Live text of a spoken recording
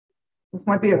This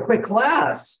might be a quick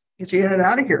class. Get you in and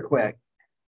out of here quick.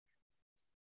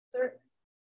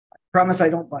 Promise I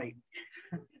don't bite.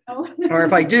 Or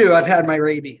if I do, I've had my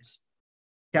rabies.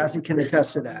 Cassie can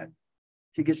attest to that.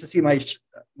 She gets to see my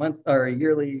month or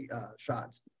yearly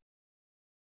shots.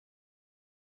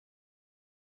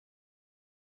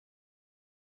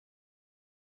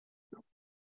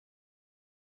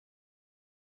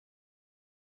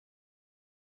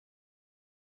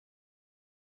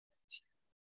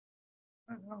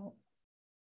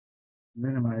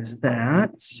 Minimize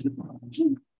that.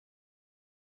 Did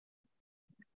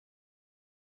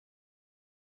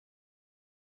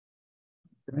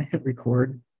I hit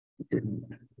record? It didn't.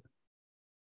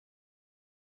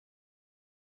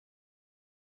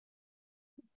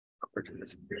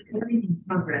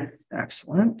 Progress.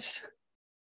 Excellent.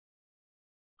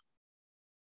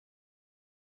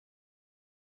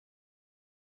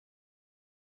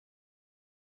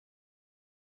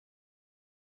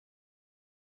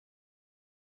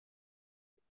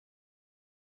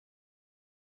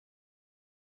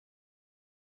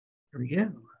 Here we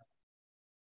go.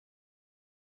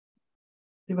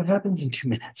 See what happens in 2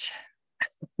 minutes.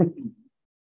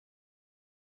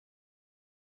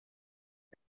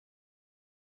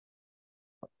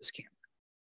 This camera.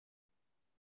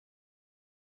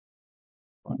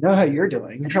 I know how you're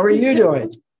doing. How are you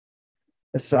doing?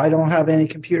 So I don't have any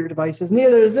computer devices.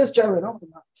 Neither is this gentleman.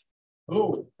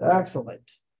 Oh, excellent.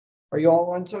 Are you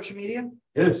all on social media?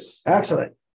 Yes.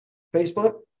 Excellent.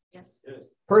 Facebook? Yes.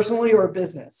 Personally or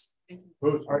business?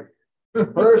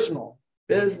 Personal,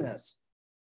 business.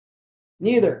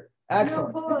 Neither.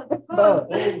 Excellent. No, Both.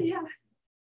 Yeah.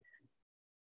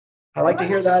 I like to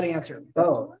hear that answer.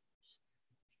 Both.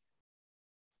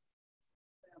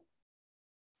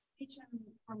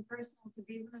 From personal to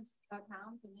business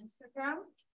account on Instagram.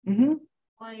 Mm-hmm.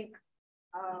 Like,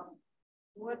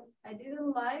 what I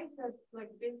didn't like that,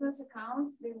 like business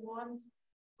accounts, they won't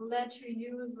let you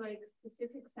use like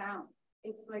specific sound.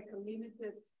 It's like a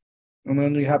limited. And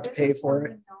then you have to pay for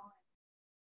it.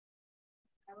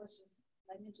 I was just,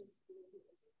 let me just use it.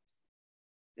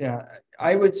 Yeah,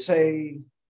 I would say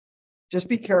just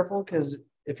be careful because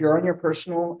if you're on your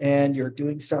personal and you're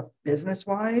doing stuff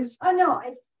business-wise. Oh, no,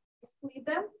 I split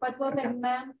them, but what I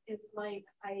meant is like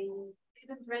I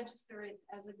didn't register it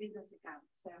as a business account.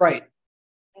 So Right.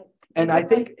 And I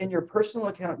think in your personal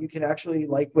account, you can actually,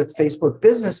 like with Facebook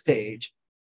business page,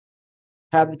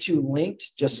 have the two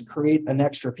linked, just create an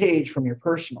extra page from your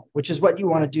personal, which is what you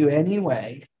want to do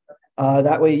anyway.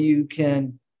 That way you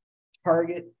can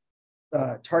target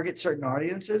certain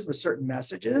audiences with certain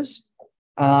messages.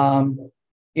 You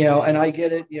know, and I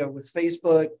get it, you know, with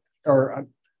Facebook or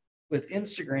with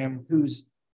Instagram, who's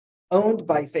owned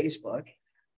by Facebook.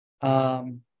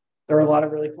 There are a lot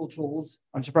of really cool tools.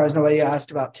 I'm surprised nobody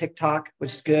asked about TikTok,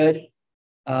 which is good.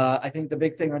 I think the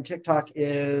big thing on TikTok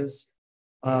is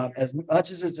as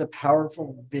much as it's a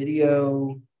powerful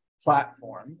video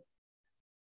platform,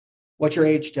 what's your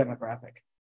age demographic?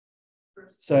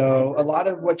 So a lot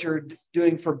of what you're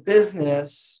doing for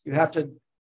business, you have to,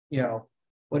 you know,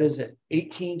 what is it?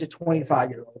 18 to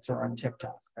 25-year-olds are on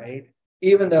TikTok, right?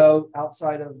 Even though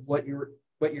outside of what you're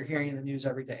hearing in the news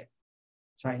every day.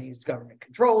 Chinese government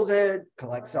controls it,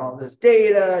 collects all this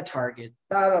data, target,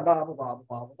 blah, blah, blah, blah, blah,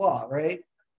 blah, blah, right?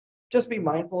 Just be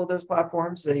mindful of those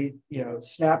platforms. They, you know,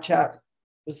 Snapchat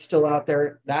was still out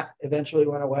there. That eventually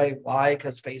went away. Why?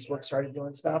 Because Facebook started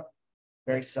doing stuff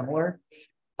very similar.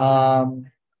 You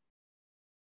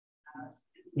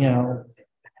know,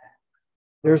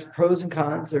 there's pros and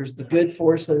cons. There's the good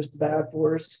force, there's the bad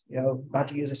force. You know, about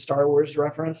to use a Star Wars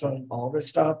reference on all this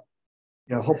stuff.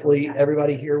 You know, hopefully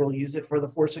everybody here will use it for the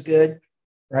force of good,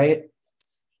 right?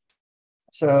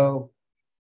 So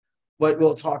what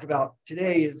we'll talk about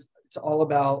today is it's all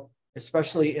about,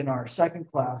 especially in our second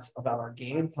class, about our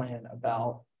game plan,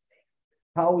 about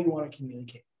how we want to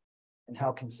communicate and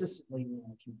how consistently we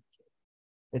want to communicate.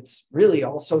 It's really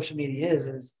all social media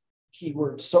is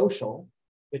keyword social,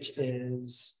 which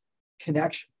is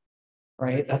connection,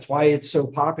 right? That's why it's so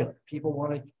popular. People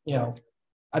want to, you know,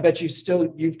 I bet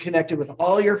you've connected with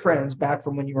all your friends back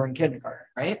from when you were in kindergarten,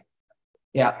 right?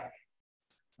 Yeah.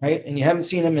 Right. And you haven't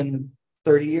seen them in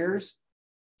 30 years.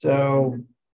 So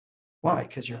why?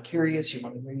 Because you're curious. You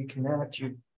want to know you connect.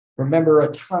 You remember a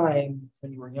time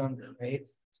when you were younger, right?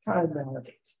 It's kind of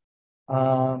nowadays.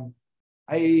 I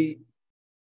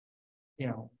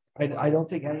don't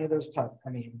think any of those, I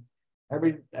mean,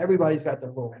 everybody's got their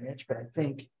little niche, but I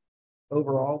think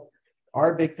overall,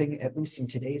 our big thing, at least in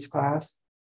today's class,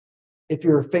 if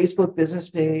your Facebook business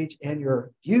page and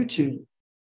your YouTube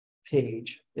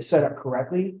page is set up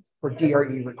correctly for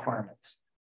DRE requirements.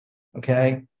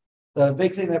 Okay. The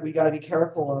big thing that we got to be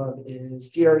careful of is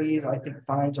DREs. I think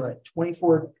fines are at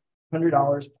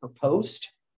 $2,400 per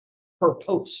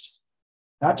post,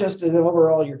 not just that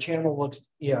overall your channel looks,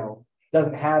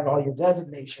 doesn't have all your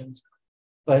designations,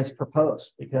 but it's per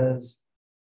post because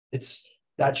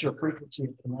that's your frequency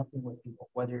of connecting with people,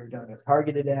 whether you're doing a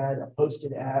targeted ad, a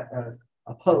posted ad,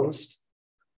 a post,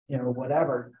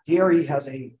 whatever. DRE has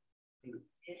a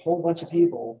whole bunch of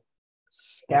people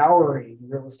scouring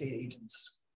real estate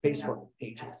agents' Facebook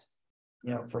pages,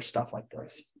 for stuff like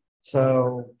this.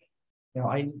 So,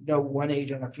 I know one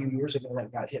agent a few years ago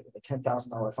that got hit with a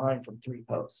 $10,000 fine from 3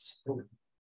 posts.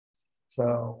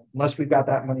 So unless we've got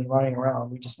that money lying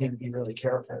around, we just need to be really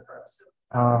careful.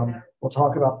 We'll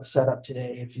talk about the setup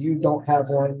today. If you don't have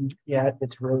one yet,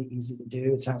 it's really easy to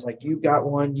do. It sounds like you've got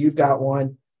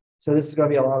one. So this is going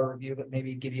to be a lot of review, but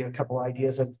maybe give you a couple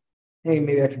ideas of, hey,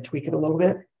 maybe I can tweak it a little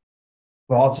bit.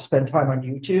 We'll also spend time on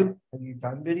YouTube. Have you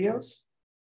done videos?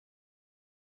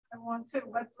 I want to,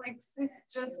 but this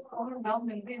just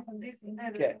overwhelming this and this and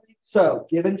that. Okay. So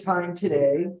given time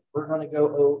today, we're going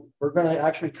to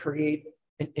actually create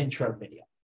an intro video.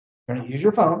 You're going to use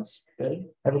your phones. Good.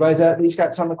 Everybody's at least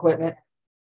got some equipment.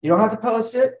 You don't have to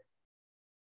post it.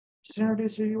 Just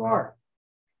introduce who you are.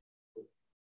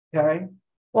 Okay.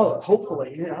 Well,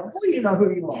 hopefully you know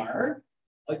who you are.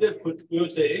 I did put real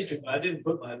estate agent, but I didn't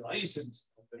put my license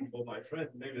for my friend.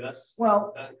 Maybe that's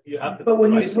you have to. But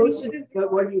when you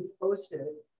post it,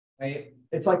 right?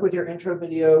 It's like with your intro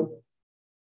video.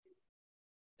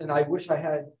 And I wish I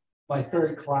had my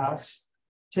 3rd class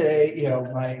today.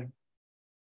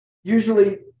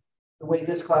 Usually the way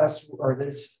this class or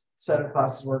this set of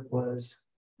classes work was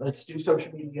let's do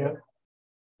social media,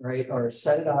 right? Or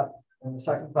set it up. And the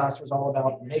second class was all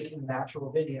about making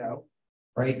natural video,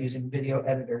 right? Using video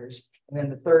editors. And then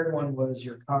the third one was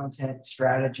your content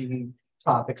strategy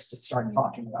topics to start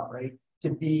talking about, right? To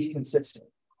be consistent.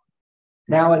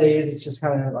 Nowadays, it's just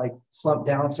kind of like slumped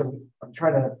down. So I'm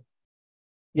trying to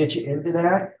get you into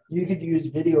that. You could use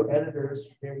video editors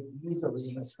very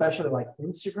easily, especially like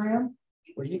Instagram,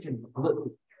 where you can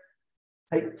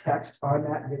type text on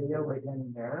that video right then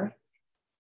and there.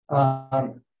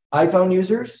 iPhone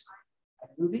users,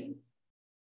 movie,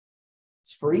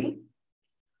 it's free.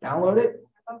 Download it.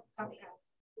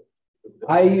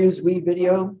 I use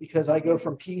WeVideo because I go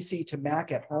from PC to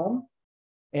Mac at home,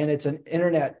 and it's an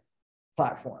internet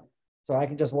platform. So I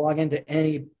can just log into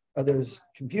any of those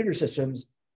computer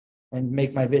systems and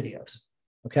make my videos.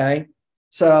 Okay.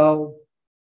 So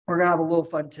we're going to have a little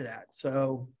fun to that.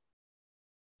 So,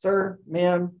 sir,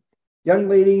 ma'am, young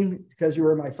lady, because you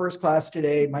were in my first class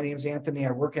today, my name is Anthony.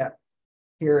 I work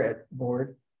here at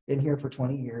Board, been here for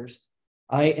 20 years.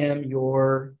 I am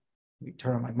let me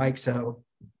turn on my mic so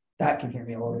that can hear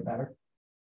me a little bit better.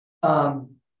 I'm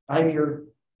your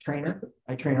trainer.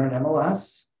 I train on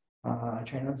MLS. I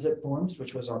train on Zip Forms,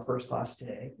 which was our first class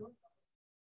today.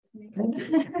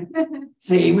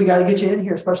 See, we got to get you in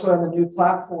here, especially on the new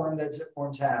platform that Zip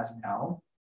Forms has now.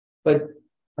 But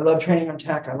I love training on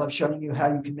tech. I love showing you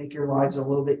how you can make your lives a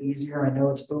little bit easier. I know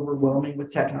it's overwhelming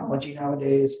with technology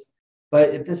nowadays,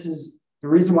 but if this is the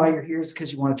reason why you're here is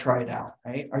because you want to try it out,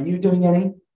 right? Are you doing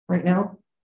any right now?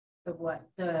 The what?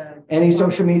 Any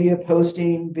social media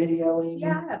posting, videoing?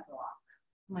 Yeah, I have a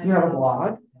blog. You have a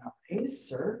blog? Nice,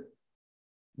 sir.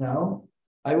 No,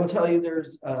 I will tell you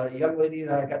there's a young lady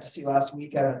that I got to see last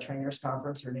week at a trainers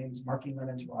conference. Her name is Marky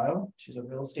Lennon-Weil. She's a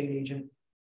real estate agent,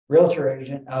 realtor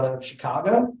agent out of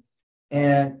Chicago,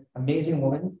 and amazing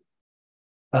woman.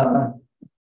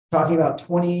 Talking about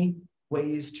 20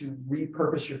 ways to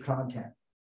repurpose your content.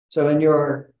 So in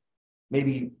your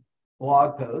maybe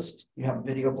blog post, you have a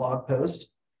video blog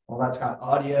post. Well, that's got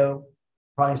audio,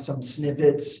 probably some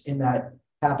snippets in that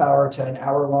half hour to an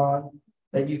hour long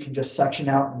that you can just section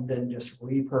out and then just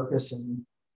repurpose and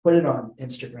put it on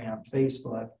Instagram,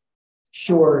 Facebook,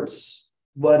 Shorts,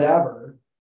 whatever,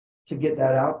 to get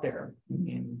that out there. I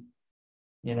mean,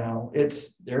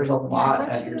 there's a lot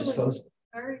at your disposal.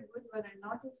 Very good. What I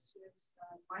noticed with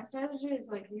my strategy is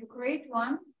like you create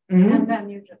one and then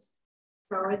you just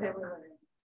throw it everywhere.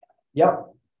 Yep.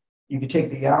 You can take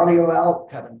the audio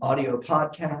out, have an audio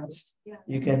podcast. Yeah.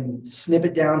 You can snip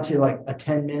it down to like a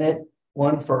 10-minute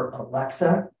one for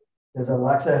Alexa, because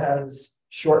Alexa has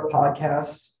short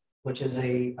podcasts, which is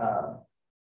a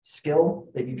skill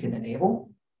that you can enable.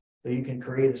 So you can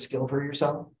create a skill for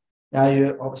yourself. Now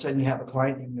all of a sudden you have a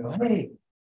client and you can go, hey,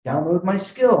 download my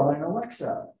skill on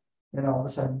Alexa. And all of a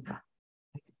sudden, I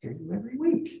can hear you every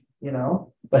week,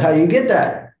 But how do you get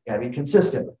that? You gotta be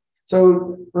consistent.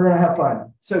 So we're gonna have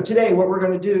fun. So today what we're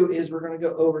gonna do is we're gonna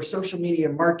go over social media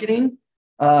marketing.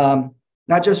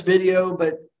 not just video,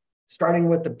 but starting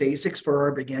with the basics for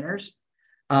our beginners.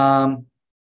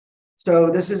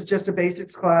 So this is just a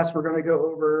basics class. We're going to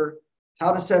go over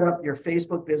how to set up your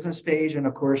Facebook business page and,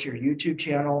 of course, your YouTube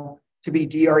channel to be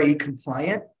DRE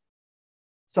compliant.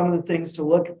 Some of the things to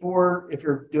look for if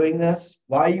you're doing this,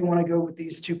 why you want to go with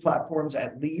these two platforms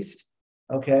at least.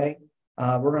 Okay.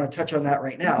 We're going to touch on that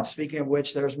right now. Speaking of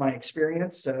which, there's my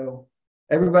experience. So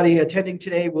everybody attending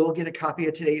today will get a copy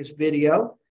of today's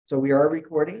video. So we are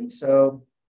recording. So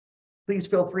please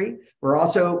feel free. We're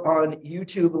also on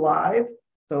YouTube Live.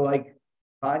 So like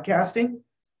podcasting.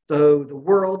 So the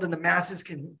world and the masses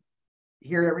can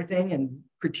hear everything and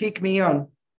critique me on,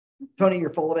 Tony,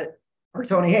 you're full of it. Or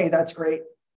Tony, hey, that's great.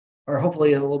 Or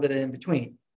hopefully a little bit in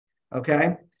between.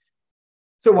 Okay.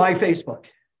 So why Facebook?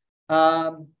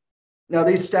 Now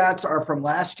these stats are from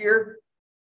last year.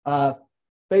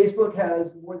 Facebook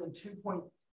has more than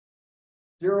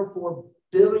 2.04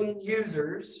 billion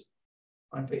users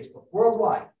on Facebook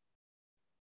worldwide.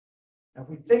 Now, if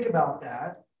we think about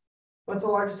that, what's the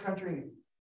largest country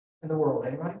in the world?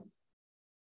 Anybody?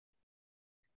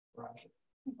 Russia.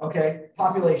 Okay,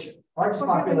 population. Largest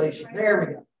population. There we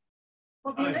go.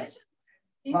 Population?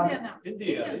 India now.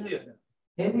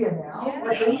 India now? Yeah.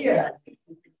 What's India?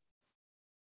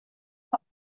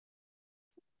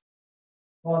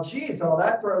 Well, geez,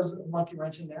 that throws a monkey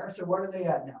wrench in there. So what are they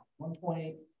at now?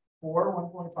 1.4,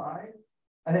 1.5?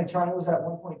 I think China was at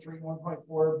 1.3,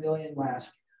 1.4 billion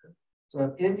last year.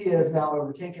 So India has now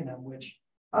overtaken them, which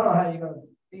I don't know how you're going to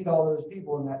feed all those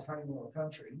people in that tiny little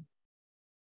country.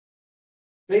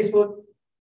 Facebook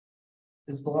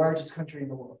is the largest country in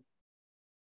the world.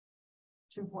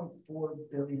 2.4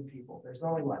 billion people. There's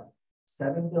only what,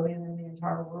 7 billion in the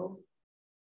entire world?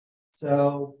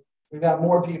 So we've got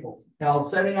more people. Now,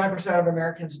 79% of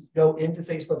Americans go into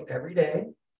Facebook every day.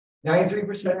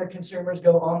 93% of consumers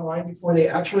go online before they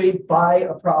actually buy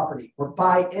a property or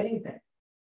buy anything.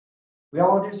 We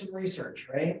all do some research,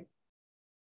 right?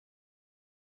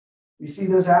 We see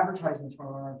those advertisements when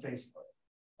we're on Facebook,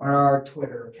 on our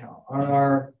Twitter account, on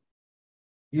our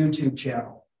YouTube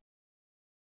channel.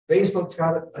 Facebook's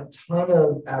got a ton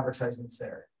of advertisements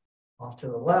there. Off to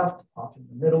the left, off in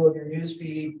the middle of your news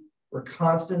feed. We're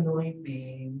constantly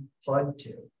being plugged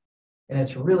to. And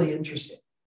it's really interesting,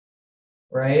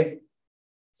 right?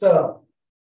 So,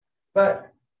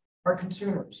 but our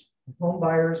consumers, home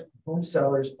buyers, home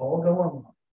sellers all go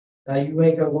online. Now you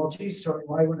may go, well, geez, Tony,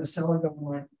 why would a seller go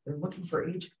online? They're looking for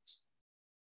agents.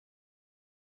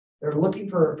 They're looking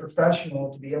for a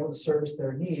professional to be able to service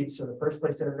their needs. So the first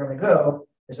place they're going to go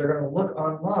is they're going to look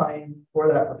online for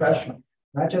that professional.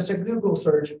 Not just a Google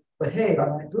search, but hey,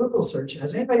 on that Google search,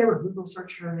 has anybody ever Google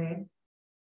searched your name?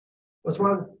 What's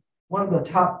one of the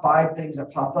top 5 things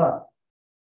that pop up?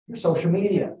 Your social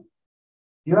media.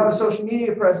 You have a social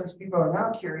media presence, people are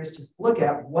now curious to look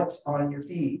at what's on your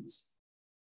feeds,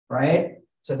 right?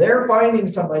 So they're finding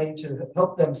somebody to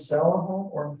help them sell a home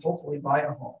or hopefully buy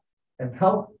a home. And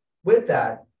help with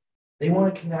that, they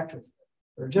want to connect with you.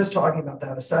 We were just talking about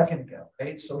that a second ago,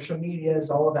 right? Social media is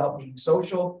all about being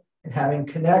social and having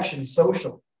connections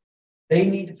social. They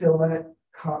need to feel that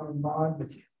common bond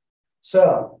with you.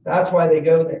 So that's why they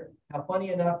go there. Now,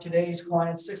 funny enough, today's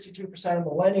clients, 62% of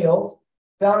millennials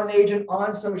found an agent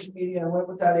on social media and went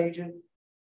with that agent.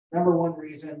 Number one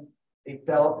reason, they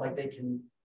felt like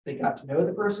they got to know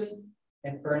the person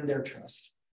and earn their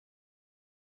trust.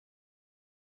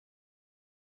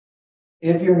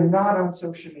 If you're not on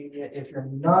social media, if you're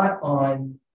not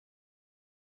on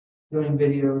doing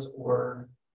videos or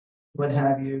what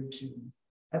have you, to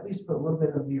at least put a little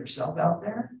bit of yourself out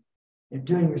there, you're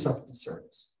doing yourself a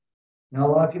disservice. Now, a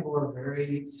lot of people are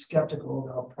very skeptical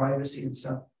about privacy and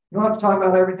stuff. You don't have to talk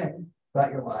about everything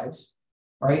about your lives,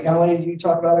 right? Not only do you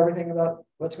talk about everything about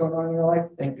what's going on in your life,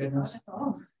 thank goodness,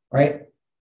 right?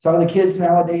 Some of the kids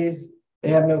nowadays, they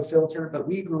have no filter, but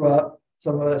we grew up,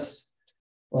 some of us,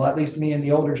 well, at least me and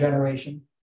the older generation,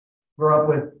 grew up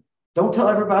with, don't tell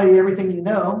everybody everything you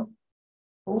know.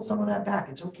 Hold some of that back.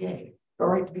 It's okay. It's all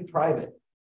right to be private,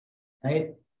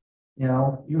 right? You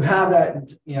know, you have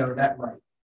that, you know, that right.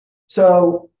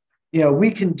 So, you know,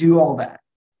 we can do all that,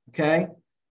 okay?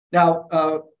 Now,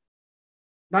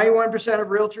 91% of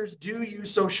realtors do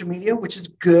use social media, which is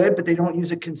good, but they don't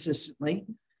use it consistently.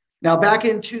 Now, back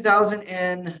in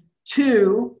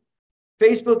 2002,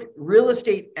 Facebook real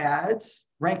estate ads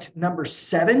ranked number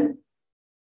 7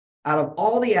 out of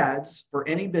all the ads for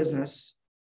any business,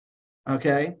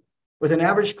 okay, with an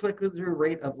average click-through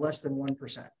rate of less than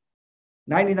 1%,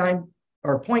 99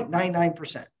 or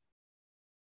 0.99%.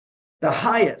 The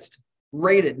highest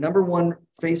rated number 1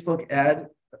 Facebook ad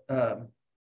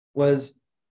was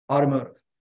automotive.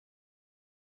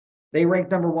 They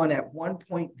ranked number one at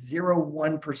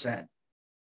 1.01%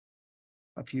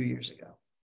 a few years ago.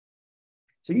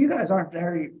 So you guys aren't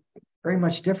very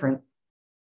much different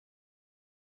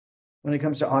when it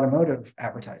comes to automotive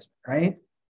advertisement, right?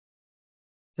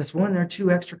 Just 1 or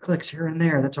 2 extra clicks here and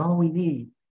there. That's all we need.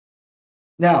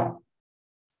 Now,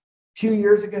 2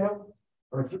 years ago,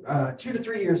 or 2 to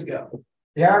 3 years ago,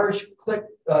 the average click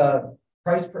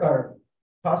price per or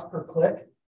cost per click,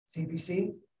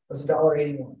 CPC, was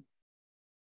 $1.81.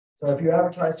 So if you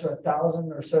advertise to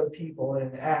 1,000 or so people in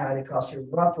an ad, it costs you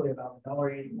roughly about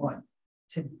 $1.81.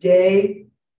 Today,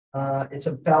 it's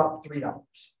about $3,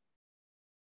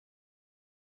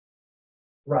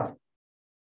 roughly,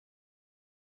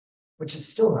 which is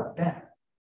still not bad.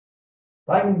 If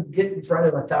I can get in front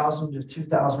of 1,000 to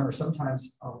 2,000 or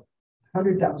sometimes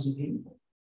 100,000 people,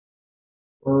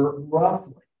 or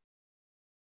roughly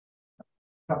a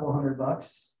couple $100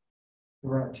 to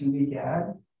run a 2-week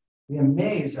ad, be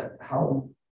amazed at how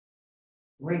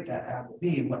great that ad will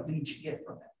be and what leads you get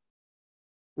from that.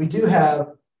 We do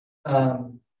have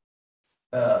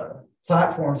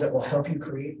platforms that will help you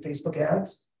create Facebook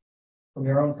ads from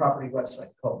your own property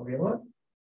website called Realtor.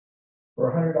 For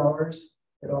 $100,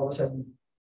 it all of a sudden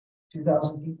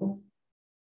 2,000 people,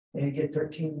 and you get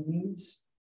 13 leads.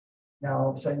 Now all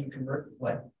of a sudden you convert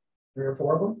what, 3 or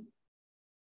 4 of them?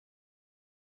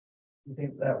 You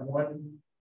think that $100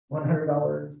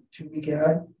 2-week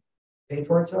ad paid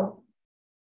for itself?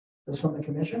 Just from the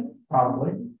commission?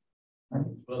 Probably. Right?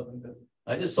 Well,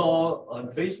 I just saw on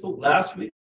Facebook last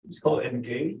week, it's called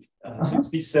Engage,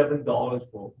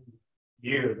 $67 for a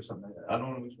year or something like that. I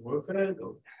don't know if it's worth it.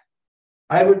 Or...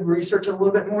 I would research it a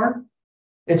little bit more.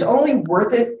 It's only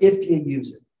worth it if you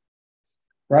use it,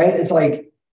 right? It's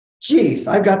like, geez,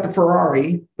 I've got the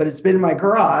Ferrari, but it's been in my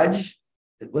garage.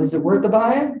 Was it worth the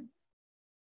buying?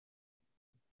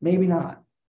 Maybe not,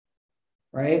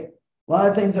 right? A lot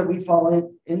of things that we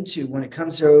fall into when it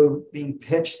comes to being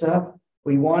pitched stuff,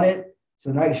 we want it. It's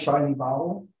a nice shiny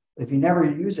bottle. If you never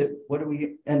use it, what do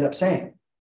we end up saying?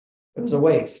 It was a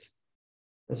waste.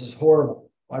 This is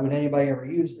horrible. Why would anybody ever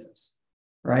use this,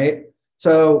 right?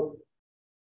 So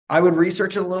I would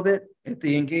research it a little bit. If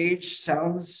the Engage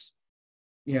sounds,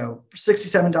 you know,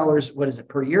 $67, what is it,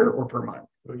 per year or per month?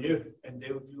 Per year, and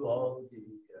they will do all the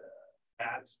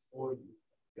ads for you.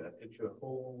 You got to picture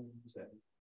homes and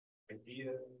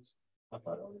ideas. I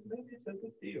thought, oh, maybe it's a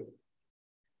good deal.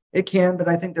 It can, but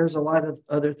I think there's a lot of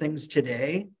other things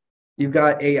today. You've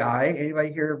got AI.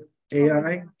 Anybody hear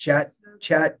AI? Chat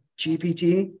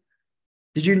GPT.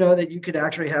 Did you know that you could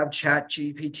actually have Chat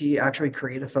GPT actually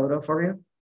create a photo for you?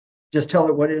 Just tell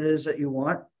it what it is that you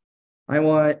want. I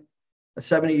want a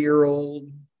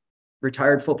 70-year-old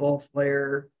retired football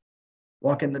player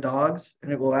walking the dogs,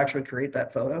 and it will actually create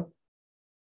that photo.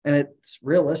 And it's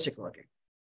realistic looking.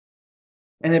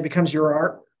 And it becomes your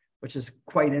art, which is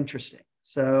quite interesting.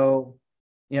 So,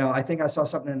 you know, I think I saw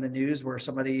something in the news where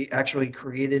somebody actually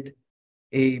created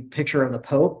a picture of the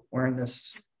Pope wearing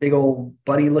this big old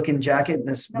buddy looking jacket,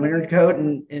 this winter coat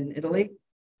in Italy.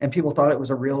 And people thought it was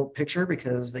a real picture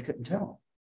because they couldn't tell.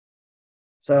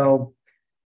 So,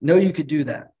 no, you could do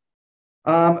that.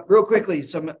 Real quickly,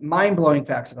 some mind-blowing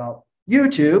facts about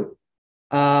YouTube.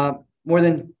 More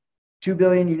than 2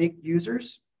 billion unique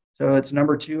users. So it's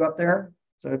number 2 up there.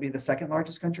 So it'd be the 2nd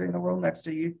largest country in the world next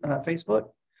to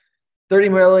Facebook. 30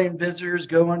 million visitors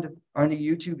go onto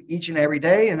YouTube each and every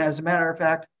day. And as a matter of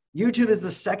fact, YouTube is the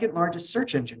 2nd largest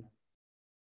search engine.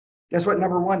 Guess what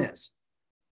number 1 is?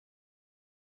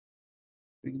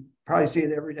 We can probably see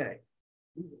it every day.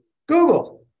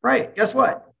 Google, right? Guess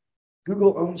what?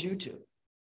 Google owns YouTube.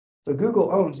 So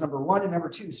Google owns number 1 and number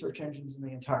 2 search engines in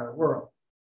the entire world.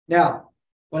 Now,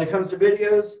 when it comes to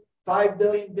videos, 5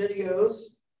 billion videos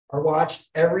are watched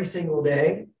every single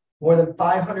day. More than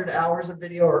 500 hours of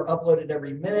video are uploaded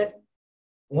every minute.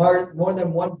 More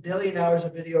than 1 billion hours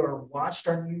of video are watched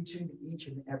on YouTube each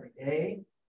and every day,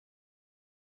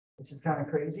 which is kind of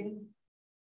crazy,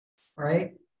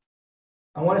 right?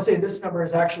 I want to say this number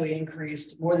has actually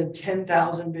increased. More than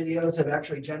 10,000 videos have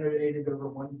actually generated over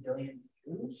 1 billion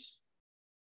views.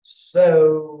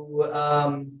 So,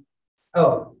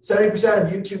 70%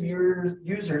 of YouTube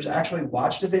users actually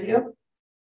watched a video,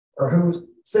 or who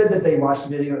said that they watched a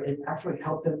video. It actually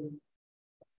helped them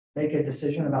make a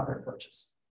decision about their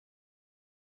purchase,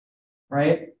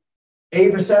 right?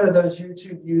 8% of those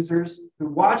YouTube users who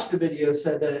watched the video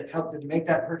said that it helped them make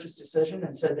that purchase decision,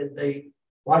 and said that they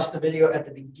watched the video at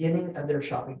the beginning of their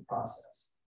shopping process.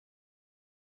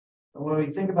 And when we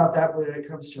think about that when it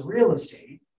comes to real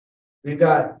estate, we've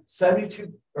got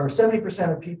 70%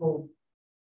 of people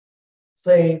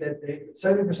saying that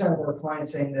 70% of our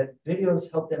clients saying that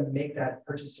videos help them make that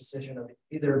purchase decision of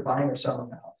either buying or selling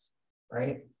the house,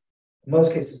 right? In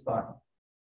most cases, buying.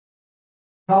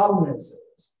 Problem is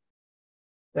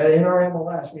that in our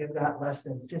MLS, we have got less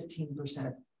than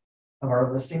 15% of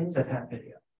our listings that have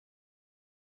video.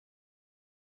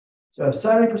 So if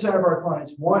 70% of our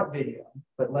clients want video,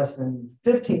 but less than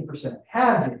 15%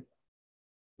 have video,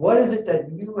 what is it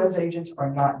that you as agents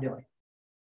are not doing?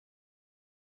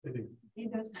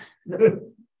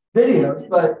 Videos,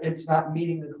 but it's not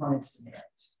meeting the client's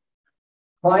demands.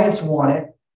 Clients want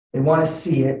it, they want to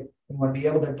see it, they want to be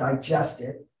able to digest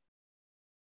it,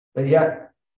 but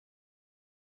yet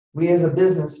we as a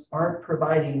business aren't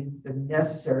providing the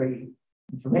necessary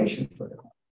information for the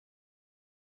client.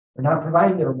 We're not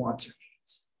providing their wants or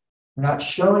needs. We're not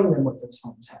showing them what those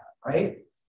homes have, right?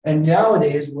 And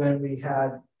nowadays, when we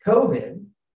had COVID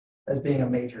as being a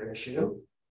major issue,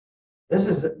 this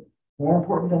is more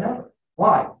important than ever.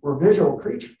 Why? We're visual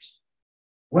creatures.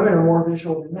 Women are more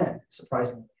visual than men,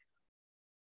 surprisingly.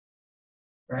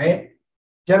 Right?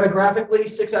 Demographically,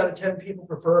 6 out of 10 people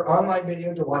prefer online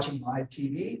video to watching live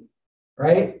TV,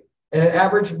 right? In an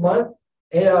average month,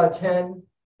 8 out of 10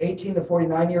 18 to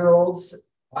 49-year-olds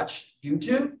watch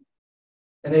YouTube.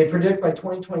 And they predict by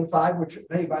 2025, which,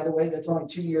 hey, by the way, that's only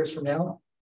 2 years from now,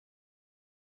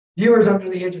 viewers under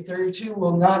the age of 32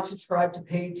 will not subscribe to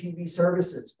paid TV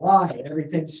services. Why?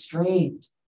 Everything's streamed.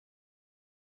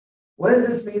 What does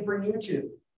this mean for YouTube?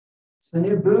 It's the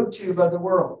new boob tube of the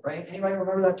world, right? Anybody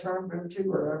remember that term, boob tube,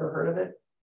 or ever heard of it?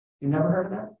 You never heard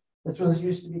of that? This was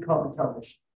used to be called a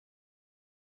television.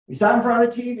 We sat in front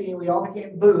of the TV and we all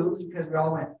became boobs because we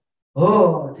all went,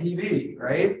 oh, TV,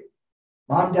 right?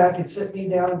 Mom and dad could sit me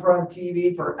down in front of the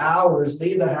TV for hours,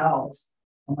 leave the house,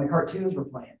 and my cartoons were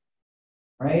playing,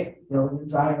 right?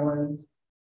 Gilligan's Island,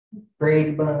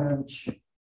 Brady Bunch,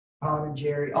 Tom and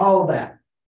Jerry, all of that.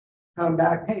 Come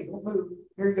back, hey, don't move.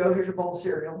 Here you go, here's your bowl of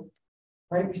cereal.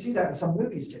 Right? We see that in some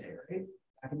movies today, right?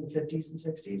 Back in the 50s and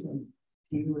 60s when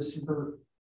TV was super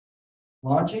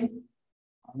launching,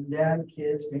 mom and dad,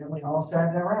 kids, family all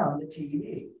sat around the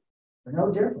TV. They're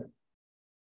no different.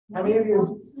 How many of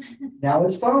you, now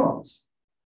it's phones,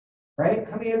 right?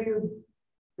 How many of you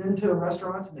been to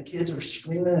restaurants and the kids are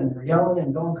screaming and they're yelling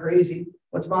and going crazy?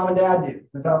 What's mom and dad do?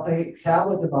 Without the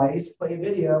tablet device, play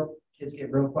video, kids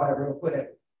get real quiet real quick.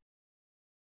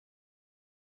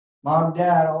 Mom and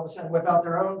dad all of a sudden whip out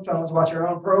their own phones, watch their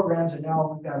own programs, and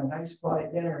now we've got a nice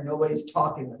quiet dinner and nobody's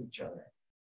talking with each other.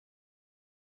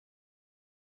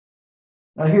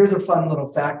 Now here's a fun little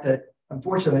fact that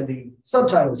unfortunately the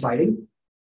subtitle is hiding.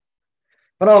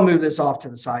 But I'll move this off to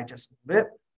the side just a little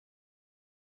bit.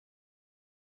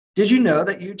 Did you know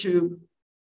that YouTube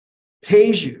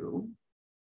pays you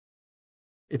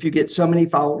if you get so many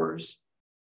followers,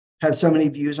 have so many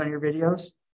views on your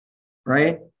videos,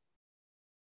 right?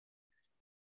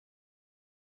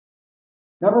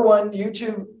 Number one,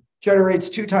 YouTube generates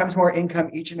 2 times more income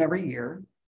each and every year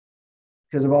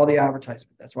because of all the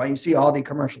advertisement. That's why you see all the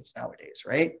commercials nowadays,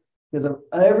 right? Because of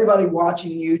everybody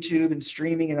watching YouTube and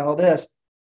streaming and all this.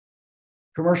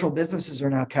 Commercial businesses are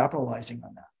now capitalizing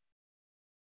on that.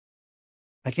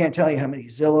 I can't tell you how many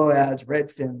Zillow ads,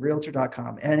 Redfin,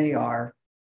 Realtor.com, NAR,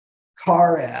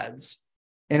 car ads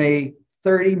in a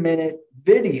 30-minute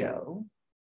video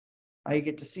I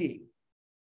get to see.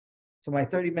 So my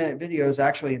 30-minute video is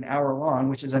actually an hour long,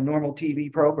 which is a normal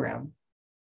TV program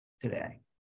today.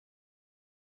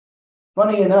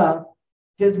 Funny enough,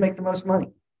 kids make the most money.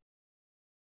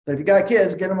 So if you got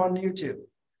kids, get them on YouTube.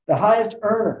 The highest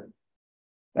earner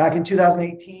back in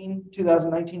 2018,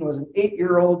 2019 was an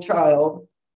 8-year-old child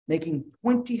making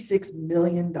 $26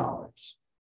 million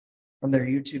from their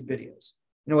YouTube videos.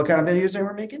 You know what kind of videos they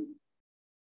were making?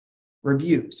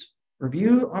 Reviews.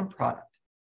 Review on product.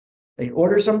 They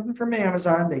order something from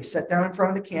Amazon. They sat down in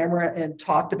front of the camera and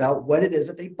talked about what it is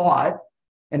that they bought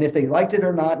and if they liked it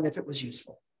or not and if it was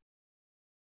useful.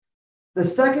 The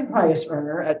second highest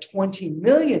earner at $20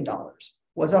 million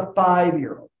was a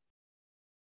 5-year-old.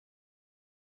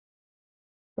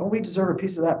 Don't we deserve a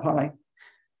piece of that pie?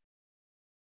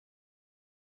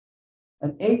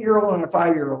 An 8-year-old and a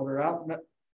 5-year-old are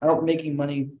out making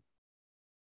money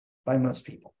by most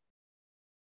people.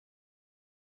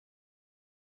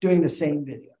 Doing the same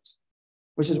videos,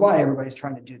 which is why everybody's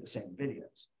trying to do the same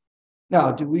videos.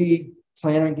 Now, do we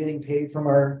plan on getting paid from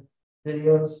our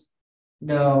videos?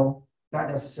 No, not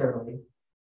necessarily.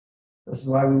 This is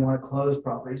why we want to close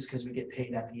properties, because we get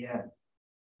paid at the end.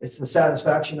 It's the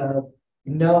satisfaction of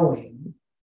knowing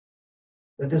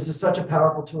that this is such a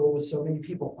powerful tool with so many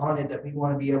people on it that we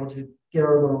want to be able to get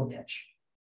our little niche,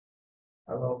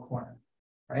 our little corner,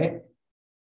 right?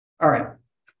 All right.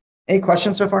 Any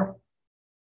questions so far?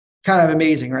 Kind of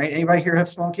amazing, right? Anybody here have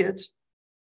small kids?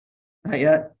 Not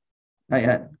yet. Not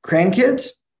yet. Grandkids?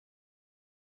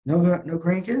 No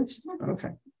grandkids?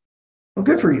 Okay. Well,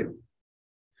 good for you.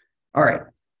 All right.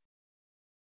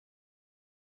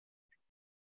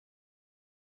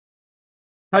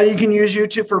 How you can use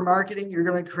YouTube for marketing? You're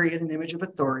going to create an image of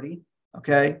authority.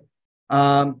 Okay.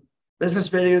 Business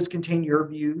videos contain your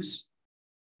views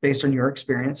based on your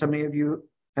experience. How many of you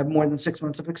have more than 6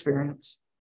 months of experience?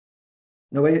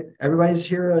 No way. Everybody's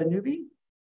here a newbie?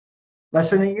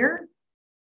 Less than a year?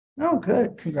 Oh,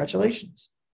 good. Congratulations.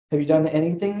 Have you done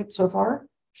anything so far?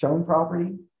 Shown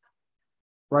property?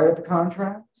 Write up a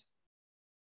contract?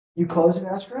 You close an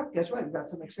escrow? Guess what? You got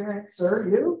some experience, sir.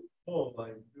 You? Oh, I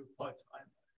do part-time.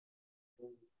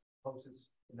 Houses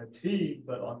in a team,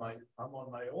 but I'm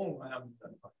on my own. I haven't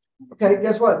done much. Okay,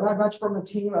 guess what? Not much from the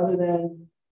team other than,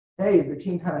 hey, the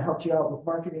team kind of helped you out with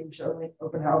marketing, showing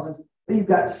open houses, but you've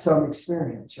got some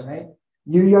experience, right?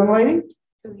 You, young lady?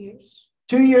 2 years.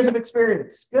 2 years of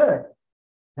experience. Good.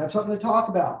 Have something to talk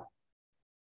about.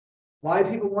 Why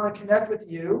people want to connect with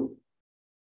you.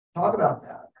 Talk about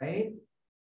that, right?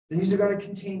 These are going to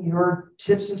contain your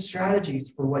tips and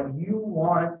strategies for what you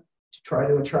want to try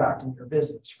to attract in your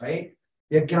business, right?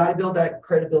 You've got to build that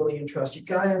credibility and trust. You've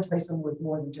got to entice them with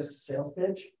more than just a sales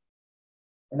pitch.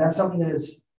 And that's something that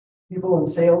is people in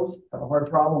sales have a hard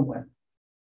problem with,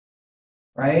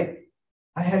 right?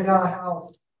 I had got a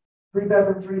house,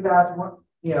 3-bedroom, 3-bath,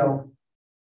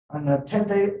 on a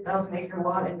 10,000 acre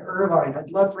lot in Irvine.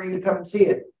 I'd love for you to come and see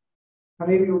it. How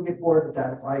many of you would get bored with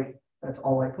that if that's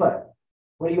all I put?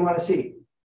 What do you want to see?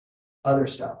 Other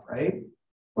stuff, right?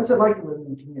 What's it like to live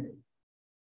in the community?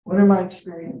 What are my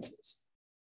experiences?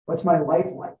 What's my life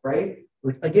like, right?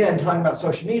 We're, again, talking about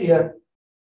social media,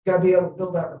 you got to be able to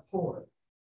build that rapport.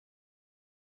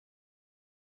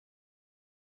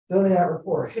 Building that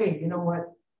rapport. Hey, you know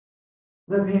what?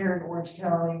 Live here in Orange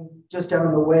County, just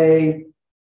down the way.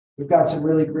 We've got some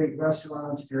really great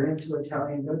restaurants. If you're into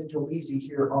Italian, go to Delisi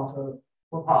here off of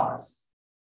La Paz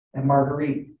and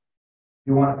Marguerite.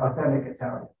 You want authentic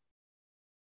Italian.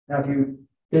 Now, if you've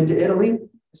been to Italy,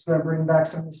 it's going to bring back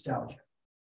some nostalgia.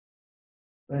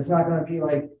 But it's not going to be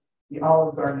like the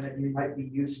Olive Garden that you might be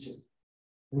used to.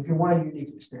 If you want a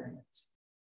unique experience.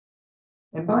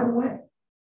 And by the way,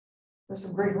 there's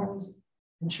some great homes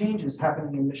and changes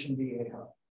happening in Mission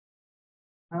Viejo.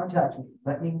 Contact me,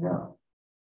 let me know,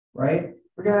 right?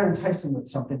 We're going to entice them with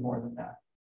something more than that.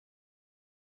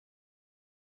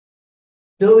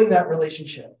 Building that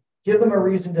relationship, give them a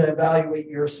reason to evaluate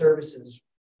your services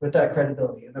with that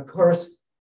credibility. And of course,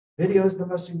 video is the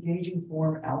most engaging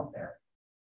form out there,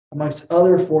 amongst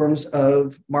other forms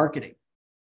of marketing.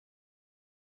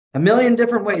 A million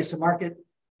different ways to market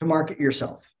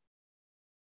yourself.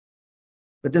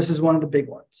 But this is one of the big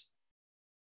ones.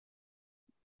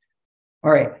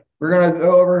 All right, we're going to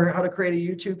go over how to create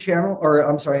a YouTube channel, or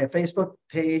I'm sorry, a Facebook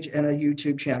page and a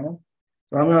YouTube channel.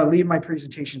 So I'm going to leave my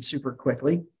presentation super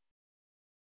quickly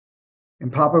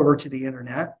and pop over to the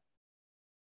internet.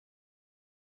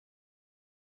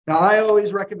 Now, I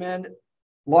always recommend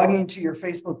logging into your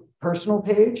Facebook personal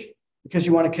page because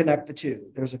you want to connect the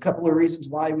two. There's a couple of reasons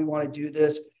why we want to do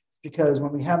this. Because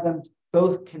when we have them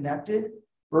both connected,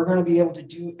 we're going to be able to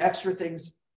do extra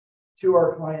things to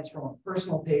our clients from a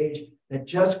personal page that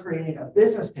just creating a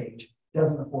business page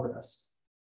doesn't afford us.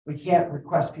 We can't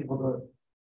request people to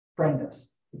friend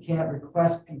us. We can't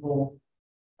request people,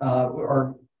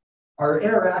 or our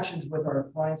interactions with our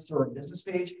clients through our business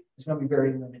page is going to be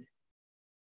very limited.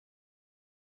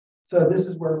 So this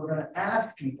is where we're going to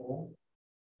ask people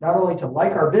not only to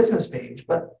like our business page,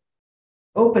 but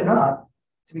open up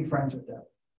to be friends with them.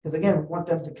 Because again, we want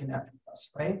them to connect with us,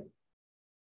 right?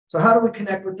 So how do we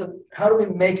connect with them? How do we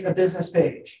make a business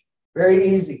page? Very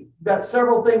easy. We've got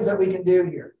several things that we can do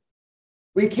here.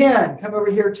 We can come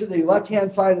over here to the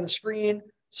left-hand side of the screen,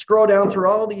 scroll down through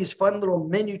all these fun little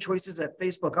menu choices that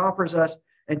Facebook offers us,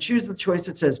 and choose the choice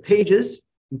that says Pages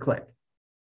and click.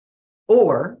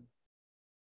 Or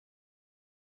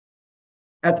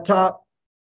at the top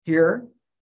here,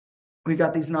 we've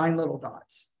got these 9 little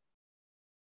dots.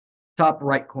 Top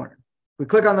right corner. We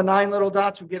click on the 9 little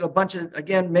dots, we get a bunch of,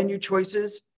 again, menu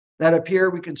choices that appear.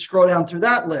 We can scroll down through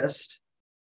that list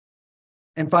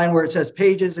and find where it says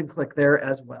Pages and click there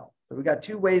as well. So we got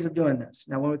 2 ways of doing this.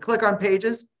 Now, when we click on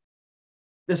Pages,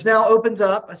 this now opens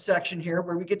up a section here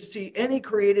where we get to see any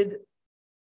created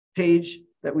page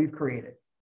that we've created.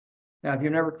 Now, if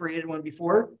you've never created one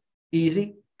before,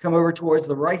 easy. Come over towards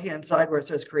the right-hand side where it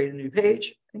says Create a New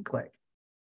Page and click.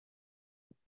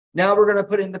 Now we're going to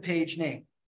put in the page name.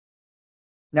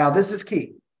 Now, this is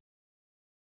key.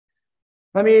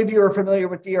 How many of you are familiar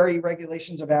with DRE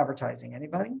regulations of advertising?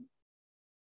 Anybody?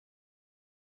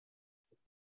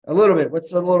 A little bit.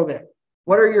 What's a little bit?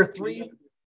 What are your three?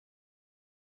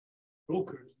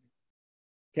 Brokers.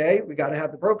 Okay, we got to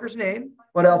have the broker's name.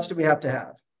 What else do we have to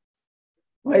have?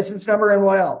 License number and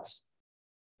what else?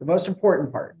 The most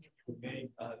important part. Name,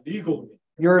 legal name.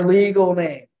 Your legal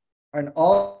name. And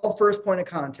all first point of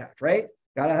contact, right?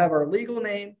 Got to have our legal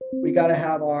name. We got to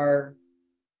have our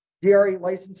DRE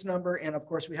license number. And of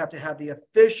course, we have to have the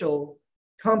official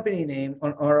company name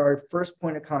on our first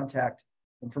point of contact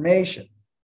information.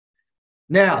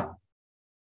 Now,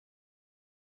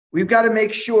 we've got to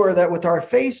make sure that with our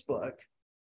Facebook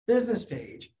business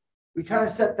page, we kind of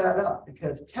set that up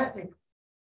because technically,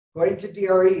 according to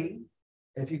DRE,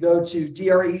 if you go to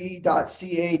dre.ca.gov,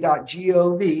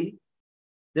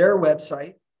 their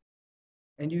website,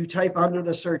 and you type under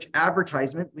the search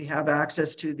advertisement, we have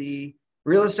access to the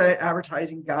real estate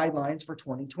advertising guidelines for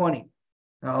 2020.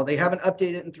 Now, they haven't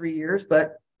updated in 3 years,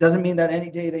 but doesn't mean that any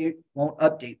day they won't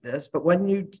update this. But when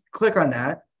you click on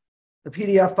that, the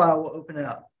PDF file will open it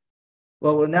up.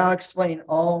 Well, we'll now explain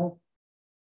all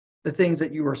the things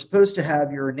that you were supposed to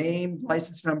have: your name,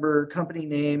 license number, company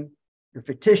name, your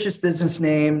fictitious business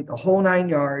name, the whole 9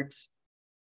 yards,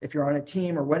 if you're on a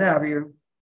team or whatever,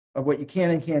 of what you can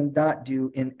and cannot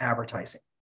do in advertising.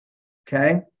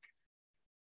 Okay.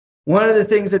 One of the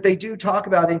things that they do talk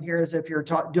about in here is if you're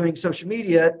doing social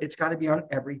media, it's got to be on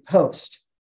every post,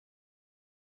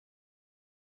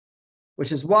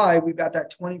 which is why we've got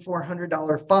that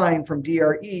 $2,400 fine from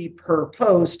DRE per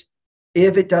post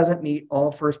if it doesn't meet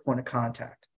all first point of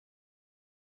contact.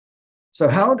 So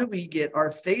how do we get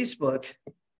our Facebook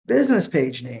business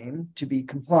page name to be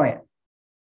compliant?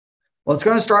 Well, it's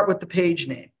going to start with the page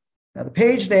name. Now, the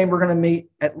page name, we're going to meet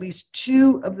at least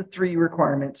 2 of the 3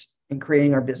 requirements in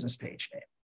creating our business page name.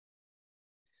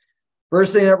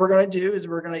 First thing that we're going to do is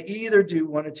we're going to either do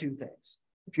one of 2 things.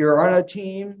 If you're on a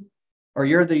team, or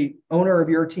you're the owner of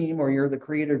your team, or you're the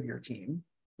creator of your team,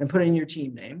 then put in your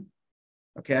team name.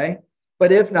 Okay.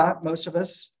 But if not, most of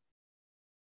us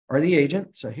are the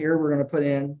agent. So here we're going to put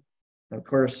in, of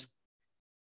course,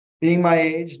 being my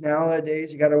age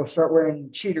nowadays, you got to start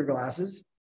wearing cheater glasses.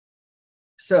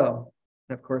 So,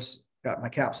 of course, got my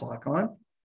caps lock on.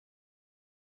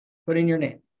 Put in your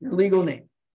name, your legal name,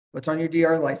 what's on your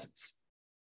DR license.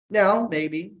 Now,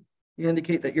 maybe you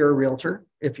indicate that you're a realtor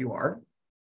if you are.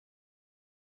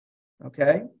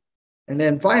 Okay. And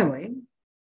then finally,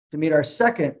 to meet our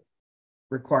second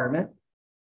requirement,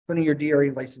 put in your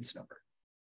DRE license number.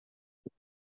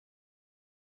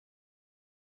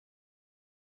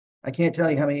 I can't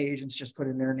tell you how many agents just put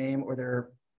in their name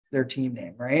or their team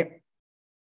name, right?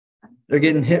 They're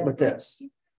getting hit with this.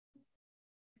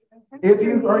 If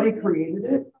you've already created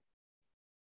it,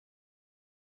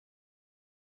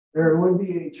 there would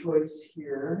be a choice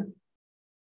here.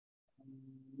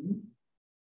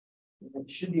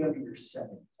 It should be under your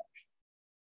settings.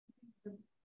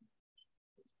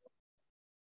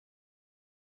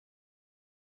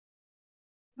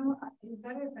 Oh, it's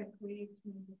better if I create.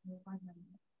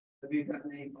 Have you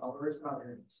gotten any followers? Oh,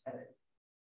 there it is. Edit.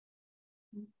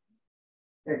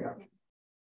 There you go.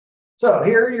 So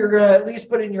here you're going to at least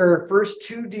put in your first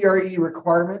 2 DRE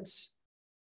requirements.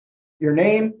 Your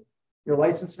name, your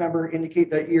license number, indicate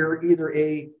that you're either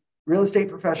a real estate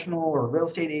professional or a real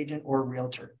estate agent or a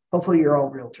realtor. Hopefully you're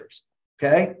all realtors.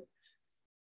 Okay.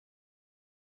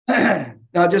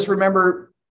 Now just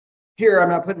remember here, I'm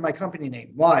not putting my company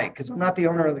name. Why? Because I'm not the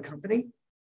owner of the company.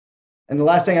 And the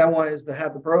last thing I want is to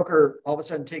have the broker all of a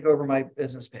sudden take over my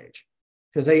business page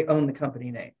because they own the company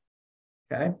name.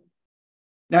 Okay.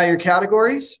 Now your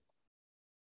categories: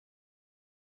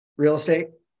 real estate.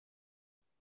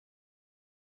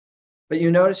 But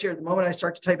you notice here, the moment I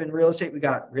start to type in real estate, we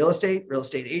got real estate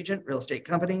agent, real estate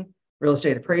company, real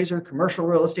estate appraiser, commercial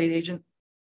real estate agent.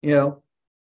 You know,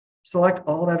 select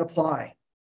all that apply.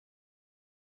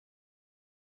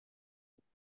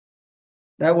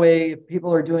 That way, if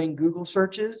people are doing Google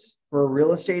searches for a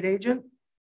real estate agent,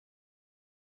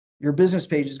 your business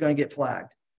page is going to get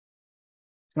flagged.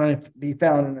 It's going to be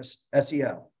found in this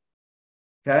SEO.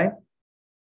 Okay.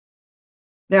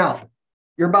 Now,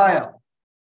 your bio.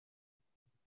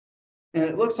 And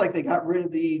it looks like they got rid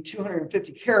of the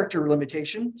 250 character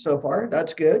limitation so far.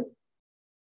 That's good.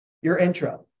 Your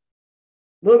intro.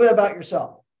 A little bit about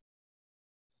yourself.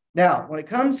 Now, when it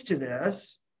comes to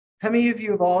this, how many of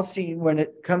you have all seen when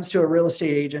it comes to a real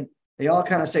estate agent, they all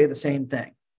kind of say the same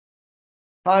thing?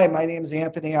 Hi, my name is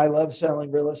Anthony. I love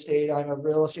selling real estate. I'm a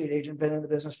real estate agent, been in the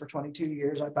business for 22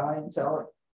 years. I buy and sell it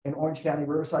in Orange County,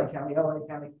 Riverside County, LA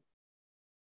County.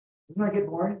 Doesn't that get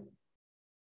boring?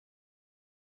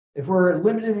 if we're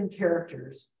limited in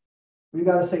characters, we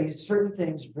got to say certain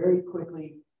things very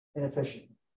quickly and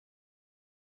efficiently,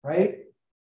 right?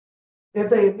 If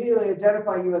they immediately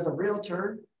identify you as a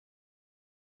realtor,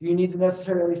 do you need to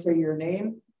necessarily say your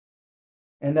name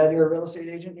and that you're a real estate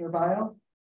agent in your bio?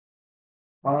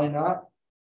 Probably not.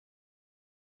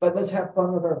 But let's have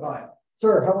fun with our bio.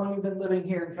 Sir, how long have you been living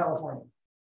here in California?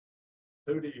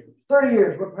 30 years. 30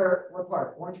 years. What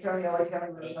part? Orange County, LA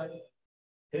County, Riverside?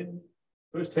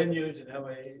 First 10 years in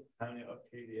LA County,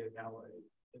 Arcadia, now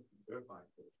in Irvine.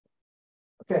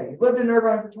 Okay, you've lived in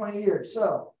Irvine for 20 years.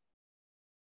 So,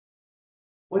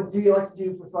 what do you like to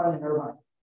do for fun in Irvine?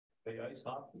 Play ice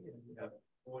hockey, and we have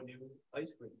 4 new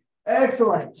ice rinks.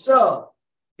 Excellent. So,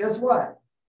 guess what?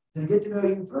 To get to know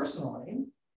you personally,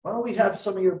 why don't we have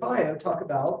some of your bio talk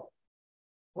about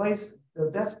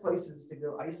the best places to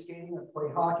go ice skating and play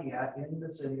hockey at in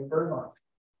the city of Irvine?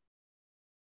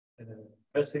 And the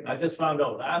best thing I just found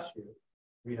out last year,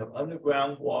 we have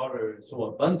underground water so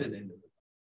abundant in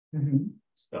it.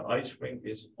 The ice rink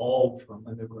is all from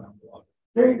underground water.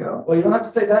 There you go. Well, you don't have to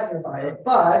say that in your bio,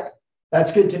 but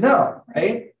that's good to know,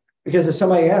 right? Because if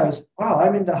somebody asks, wow,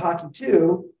 I'm into hockey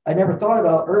too, I never thought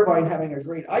about Irvine having a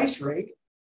great ice rink.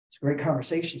 It's a great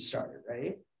conversation starter,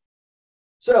 right?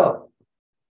 So,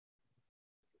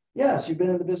 yes, you've been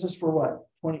in the business for what?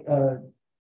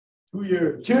 2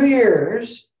 years. 2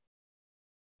 years.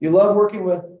 You love working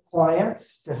with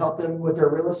clients to help them with their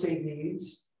real estate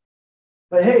needs.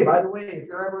 But hey, by the way, if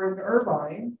you're ever in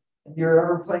Irvine and you're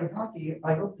ever playing hockey,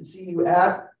 I hope to see you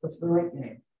at, what's the rink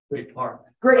name? Great Park.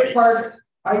 Great Park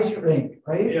Ice Rink,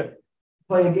 right? Yeah.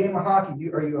 Play a game of hockey.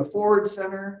 Are you a forward,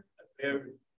 center?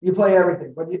 Every, You play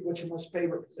everything. What's your most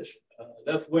favorite position?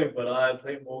 left wing, but I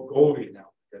play more goalie now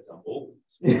because I'm old.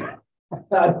 Yeah.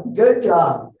 Good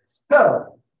job.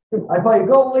 So I play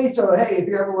goalie. So hey, if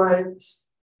you ever want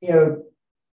to,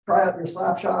 try out your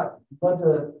slap shot, I'd love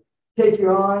to take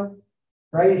you on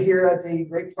right here at the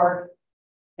Great Park.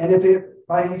 And if you,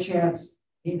 by any chance,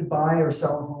 need to buy or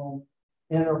sell a home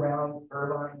in and around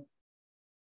Irvine,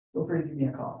 feel free to give me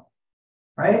a call.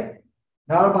 Right?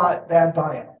 Not about bad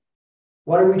bio.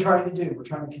 What are we trying to do? We're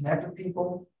trying to connect with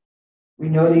people. We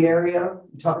know the area.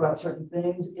 We talk about certain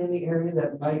things in the area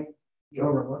that might be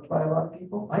overlooked by a lot of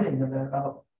people. I didn't know that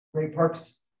about Great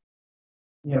Parks,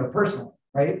 personally,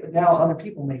 right? But now other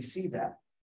people may see that.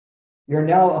 You're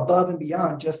now above and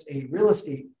beyond just a real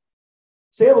estate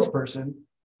salesperson.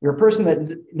 You're a person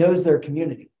that knows their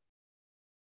community.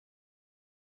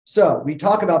 So we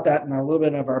talk about that in a little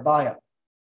bit of our bio.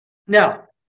 Now,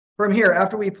 from here,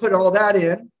 after we put all that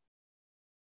in,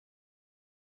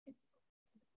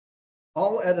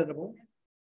 all editable.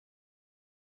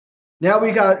 Now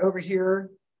we got over here,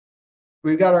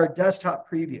 we've got our desktop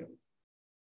preview.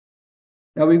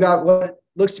 Now we've got what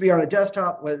looks to be on a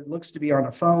desktop, what looks to be on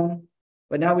a phone,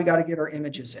 but now we got to get our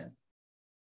images in.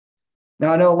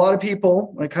 Now I know a lot of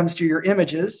people, when it comes to your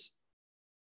images,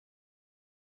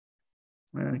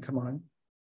 come on.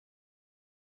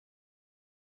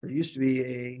 There used to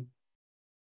be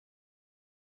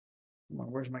come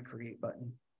on, where's my create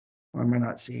button? Why am I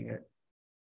not seeing it?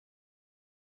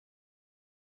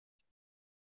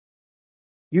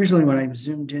 Usually when I'm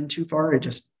zoomed in too far, it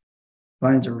just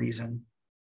finds a reason.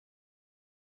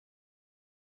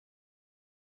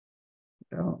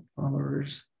 Oh,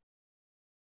 followers.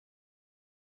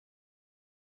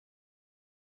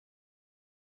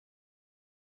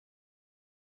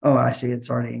 Oh, I see. It's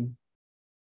already.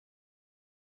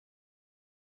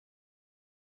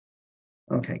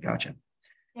 Okay, gotcha.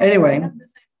 Yeah, Anyway.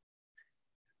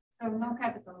 So no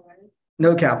capital, right?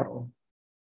 No capital.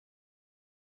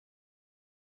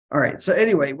 All right. So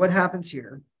anyway, what happens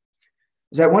here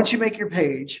is that once you make your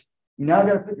page, you now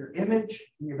got to put your image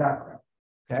in your background.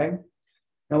 Okay.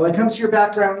 Now, when it comes to your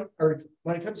background, or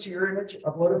when it comes to your image,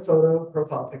 upload a photo,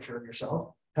 profile picture of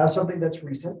yourself. Have something that's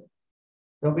recent.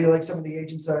 Don't be like some of the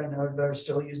agents that I know that are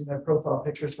still using their profile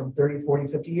pictures from 30, 40,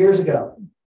 50 years ago.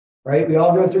 Right? We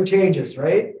all go through changes,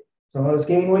 right? Some of us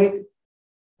gain weight.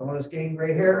 Some of us gain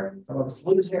gray hair. Some of us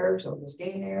lose hair. Some of us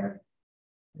gain hair.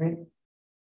 Right?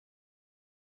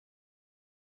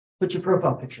 Put your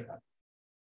profile picture up.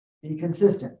 Be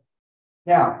consistent.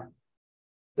 Now,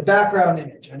 the background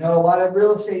image. I know a lot of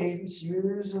real estate agents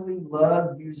usually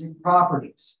love using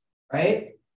properties,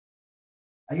 right?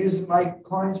 I use my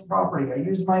client's property. I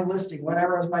use my listing,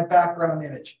 whatever is my background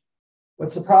image.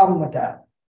 What's the problem with that?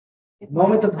 The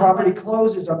moment the property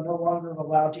closes, I'm no longer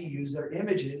allowed to use their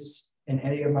images in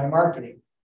any of my marketing.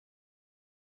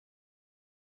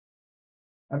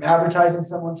 I'm advertising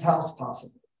someone's house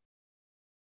possibly.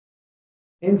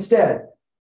 Instead,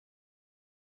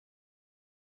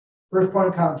 First point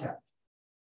of contact.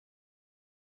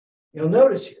 You'll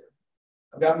notice here,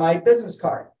 I've got my business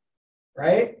card,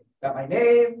 right? Got my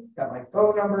name, got my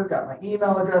phone number, got my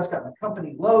email address, got my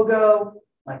company logo,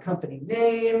 my company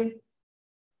name. If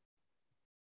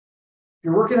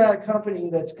you're working at a company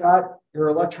that's got your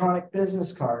electronic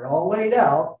business card all laid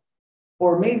out,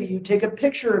 or maybe you take a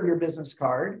picture of your business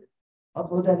card,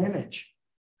 upload that image.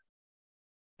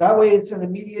 That way it's an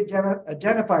immediate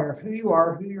identifier of who you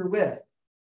are, who you're with.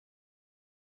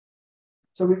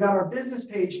 So we've got our business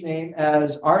page name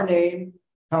as our name,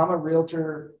 comma,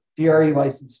 Realtor, DRE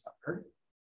license number.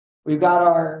 We've got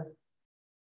our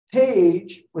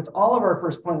page with all of our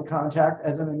first point of contact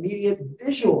as an immediate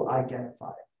visual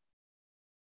identifier,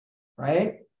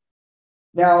 right?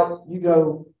 Now you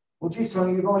go, well, geez,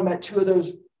 Tony, you've only met two of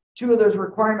those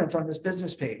requirements on this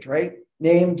business page, right?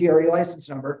 Name, DRE license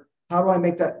number. How do I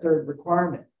make that third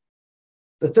requirement?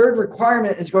 The third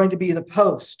requirement is going to be the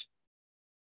post.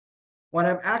 When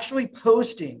I'm actually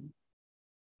posting,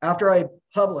 after I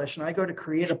publish and I go to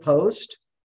create a post,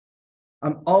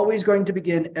 I'm always going to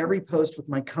begin every post with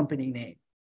my company name.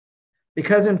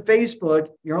 Because in Facebook,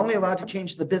 you're only allowed to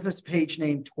change the business page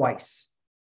name twice.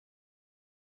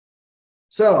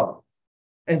 So,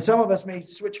 and some of us may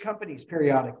switch companies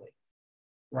periodically,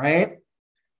 right?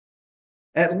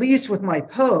 At least with my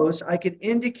post, I can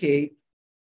indicate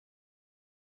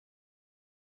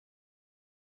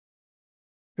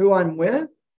who I'm with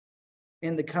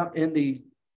in the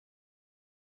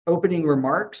opening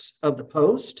remarks of the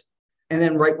post, and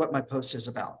then write what my post is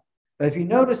about. But if you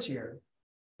notice here,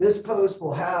 this post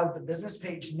will have the business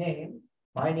page name,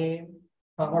 my name,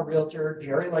 comma, Realtor,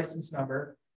 DRE license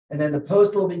number, and then the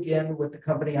post will begin with the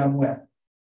company I'm with.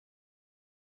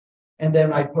 And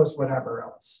then I post whatever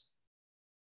else.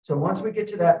 So once we get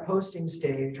to that posting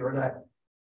stage or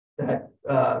that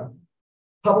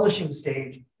publishing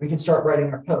stage, we can start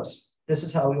writing our posts. This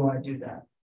is how we want to do that.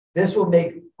 This will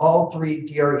make all three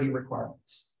DRE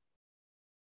requirements.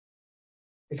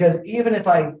 Because even if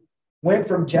I went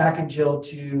from Jack and Jill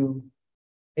to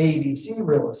ABC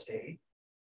real estate,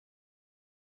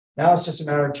 now it's just a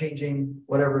matter of changing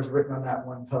whatever is written on that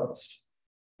one post.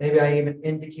 Maybe I even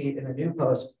indicate in a new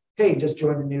post, hey, just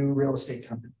joined a new real estate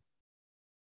company,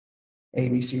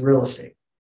 ABC Real Estate.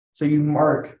 So you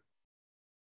mark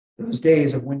those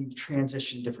days of when you've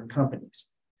transitioned different companies.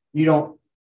 You don't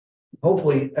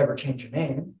hopefully ever change your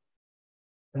name.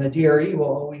 And the DRE will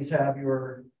always have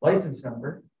your license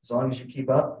number as long as you keep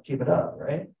it up,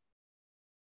 right?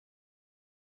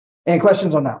 Any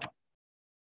questions on that one?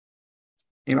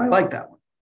 Anybody like that one?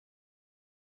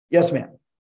 Yes, ma'am.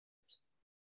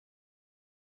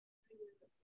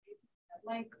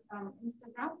 Like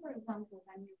Instagram, for example,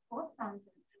 when you post something,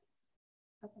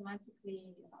 it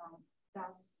automatically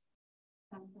does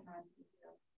something as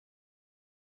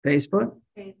Facebook?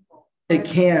 Facebook. It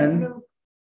can.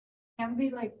 Can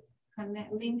we like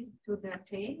link to the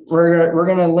page? We're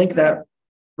gonna link that.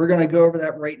 We're gonna go over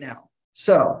that right now.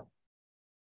 So,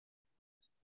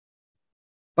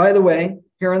 by the way,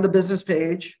 here on the business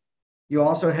page, you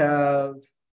also have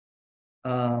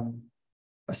a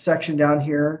section down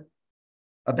here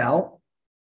about.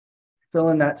 Fill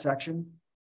in that section,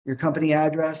 your company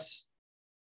address,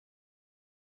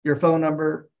 your phone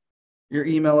number, your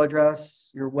email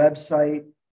address, your website.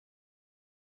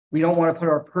 We don't want to put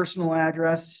our personal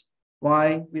address.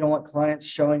 Why? We don't want clients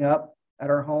showing up at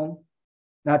our home.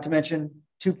 Not to mention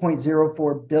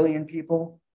 2.04 billion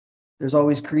people. There's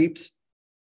always creeps,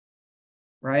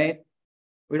 right?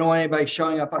 We don't want anybody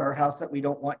showing up at our house that we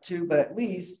don't want to, but at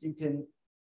least you can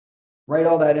write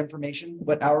all that information,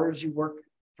 what hours you work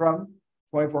from,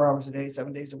 24 hours a day,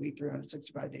 7 days a week,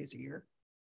 365 days a year.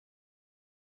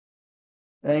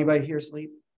 Anybody here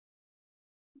sleep?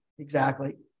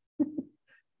 Exactly.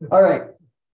 All right.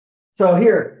 So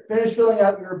here, finish filling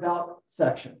out your about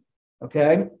section.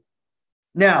 Okay.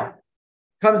 Now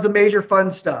comes the major fun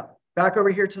stuff. Back over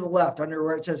here to the left, under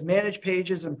where it says manage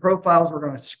pages and profiles, we're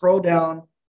going to scroll down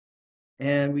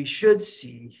and we should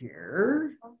see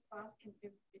here.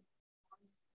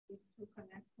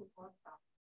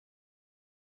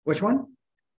 Which one?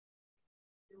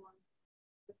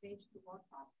 The page to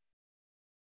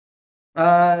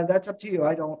WhatsApp. That's up to you.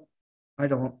 I don't.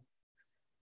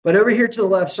 But over here to the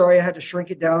left, sorry, I had to shrink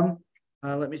it down.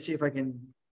 Let me see if I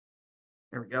can.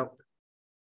 There we go.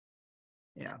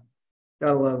 Yeah,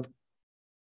 gotta love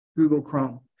Google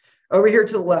Chrome. Over here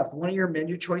to the left, one of your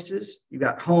menu choices, you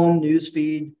got home,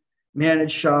 newsfeed,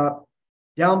 manage shop.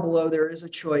 Down below, there is a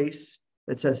choice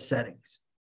that says settings.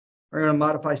 We're going to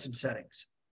modify some settings.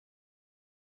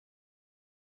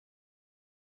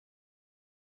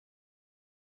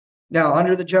 Now,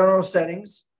 under the general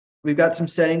settings, we've got some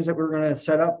settings that we're going to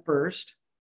set up first.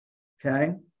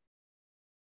 Okay.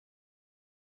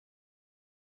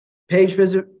 Page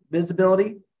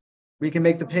visibility. We can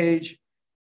make the page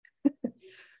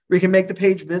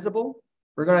visible.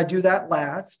 We're going to do that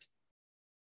last.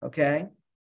 Okay.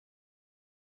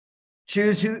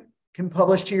 Choose who can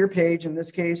publish to your page. In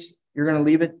this case, you're going to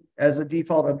leave it as a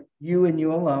default of you and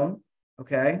you alone.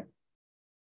 Okay.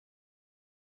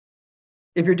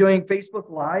 If you're doing Facebook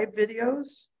Live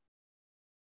videos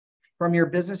from your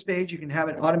business page, you can have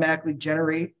it automatically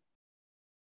generate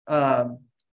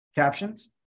captions.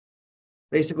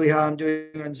 Basically, how I'm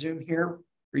doing on Zoom here,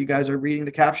 where you guys are reading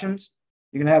the captions,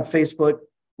 you can have Facebook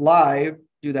Live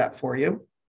do that for you.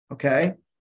 Okay,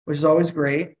 which is always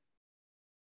great.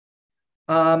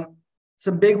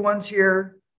 Some big ones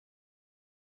here.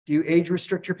 Do you age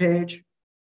restrict your page?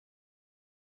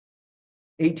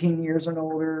 18 years and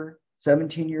older,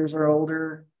 17 years or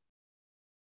older,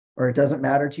 or it doesn't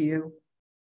matter to you?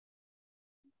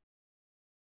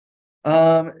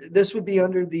 This would be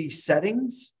under the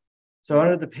settings. So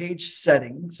under the page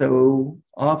settings, so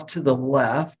off to the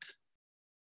left.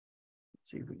 Let's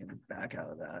see if we can back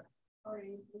out of that.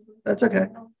 That's okay.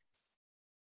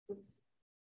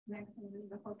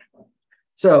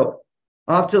 So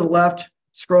off to the left,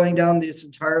 scrolling down this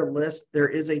entire list, there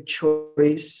is a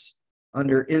choice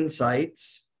under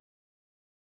Insights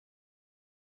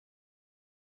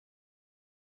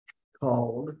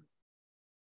called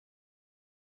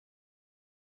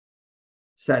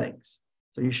Settings.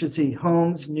 So you should see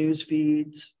Homes, News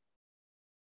Feeds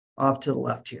off to the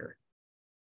left here.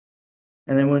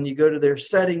 And then when you go to their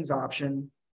settings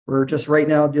option, we're just right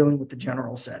now dealing with the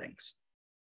general settings.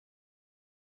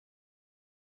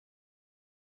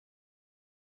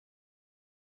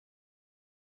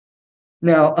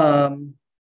 Now,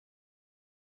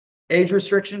 age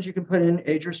restrictions, you can put in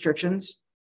age restrictions.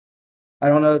 I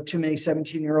don't know too many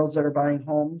 17-year-olds that are buying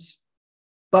homes,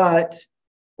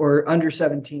 or under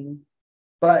 17,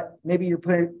 but maybe you're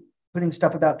putting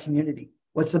stuff about community.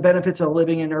 What's the benefits of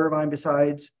living in Irvine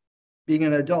besides being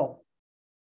an adult?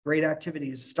 Great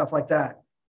activities, stuff like that.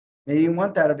 Maybe you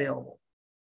want that available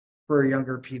for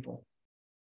younger people.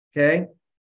 Okay.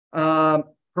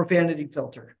 Profanity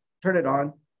filter, turn it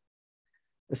on.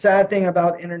 The sad thing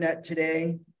about internet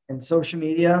today and social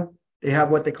media, they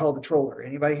have what they call the troller.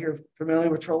 Anybody here familiar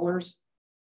with trollers?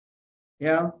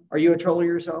 Yeah. Are you a troller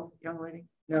yourself, young lady?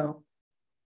 No.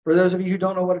 For those of you who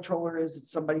don't know what a troller is,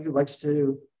 it's somebody who likes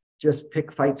to just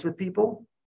pick fights with people.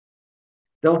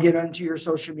 They'll get onto your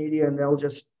social media and they'll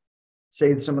just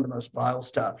say some of the most vile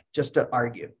stuff just to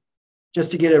argue,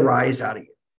 just to get a rise out of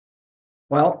you.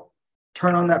 Well,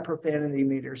 turn on that profanity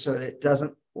meter so that it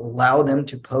doesn't allow them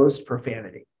to post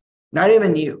profanity. Not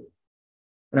even you.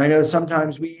 And I know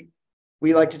sometimes we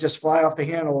like to just fly off the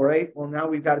handle, right? Well, now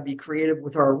we've got to be creative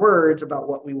with our words about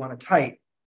what we want to type,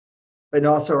 but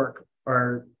also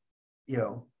our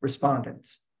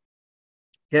respondents.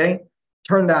 Okay,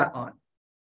 turn that on.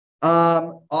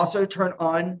 Also turn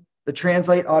on the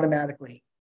translate automatically.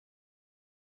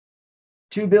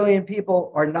 2 billion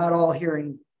people are not all here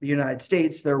in the United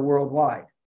States, they're worldwide.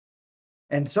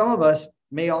 And some of us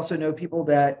may also know people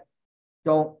that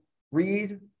don't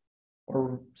read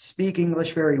or speak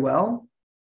English very well,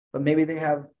 but maybe they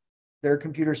have their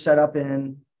computer set up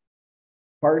in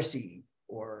Farsi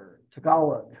or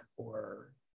Tagalog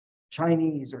or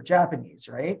Chinese or Japanese,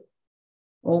 right?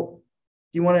 Well,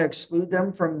 do you want to exclude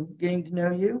them from getting to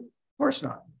know you? Of course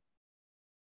not.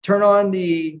 Turn on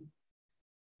the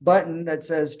button that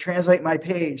says translate my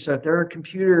page. So if their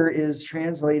computer is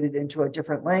translated into a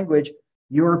different language,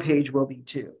 your page will be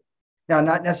too. Now,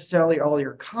 not necessarily all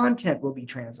your content will be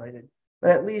translated,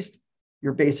 but at least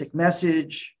your basic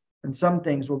message and some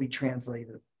things will be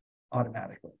translated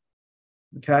automatically.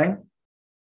 Okay.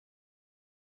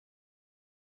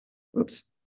 Oops.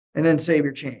 And then save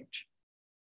your change.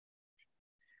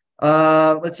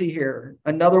 Let's see here.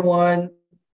 Another one,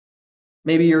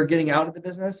 maybe you're getting out of the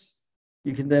business.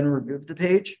 You can then remove the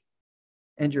page,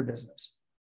 end your business.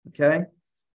 Okay.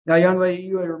 Now, young lady,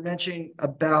 you were mentioning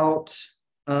about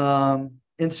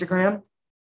Instagram.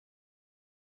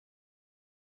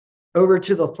 Over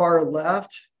to the far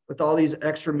left with all these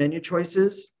extra menu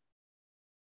choices.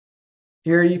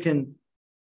 Here you can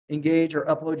engage or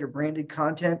upload your branded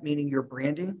content, meaning your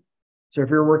branding. So if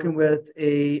you're working with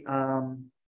a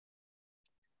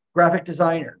graphic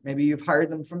designer, maybe you've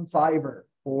hired them from Fiverr,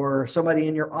 or somebody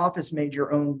in your office made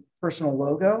your own personal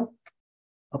logo,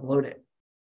 upload it.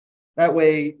 That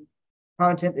way,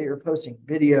 content that you're posting,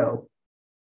 video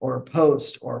or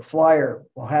post or flyer,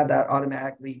 will have that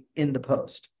automatically in the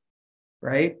post,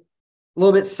 right? a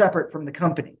little bit separate from the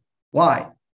company. Why?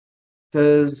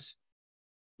 Because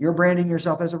you're branding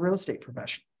yourself as a real estate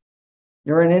professional.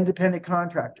 You're an independent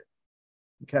contractor.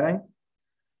 Okay.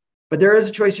 But there is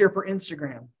a choice here for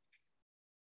Instagram.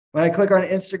 When I click on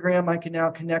Instagram, I can now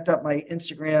connect up my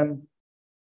Instagram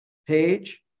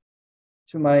page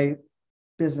to my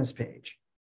business page.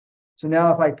 So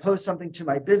now if I post something to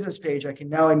my business page, I can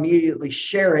now immediately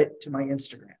share it to my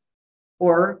Instagram.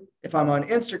 Or if I'm on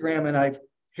Instagram and I've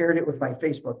paired it with my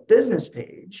Facebook business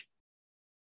page,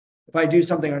 if I do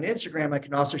something on Instagram, I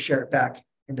can also share it back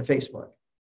into Facebook.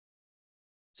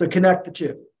 So connect the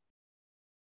two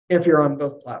if you're on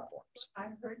both platforms. I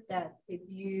heard that if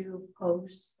you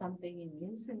post something in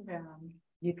Instagram,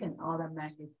 you can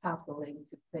automatically populate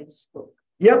to Facebook.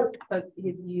 Yep. But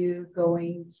if you go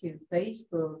into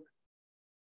Facebook,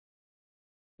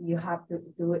 you have to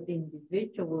do it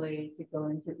individually to go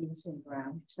into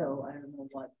Instagram. So I don't know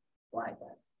why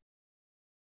that.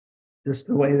 Just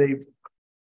the way they've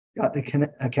got the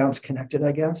accounts connected,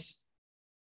 I guess.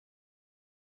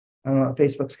 I don't know.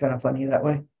 Facebook's kind of funny that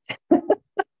way.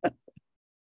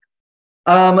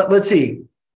 Let's see.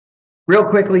 Real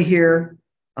quickly here.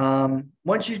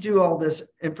 Once you do all this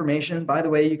information, by the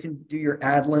way, you can do your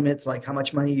ad limits, like how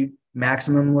much money you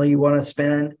maximally you want to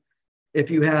spend. If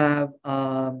you have,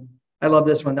 I love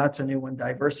this one. That's a new one.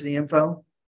 Diversity info.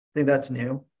 I think that's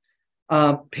new.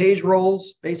 Page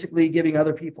roles, basically giving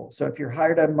other people. So if you're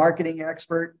hired a marketing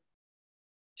expert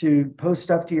to post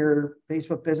stuff to your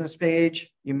Facebook business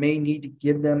page, you may need to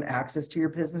give them access to your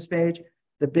business page.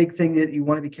 The big thing that you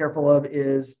want to be careful of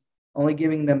is only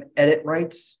giving them edit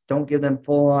rights. Don't give them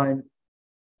full on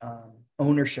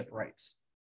ownership rights.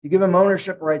 You give them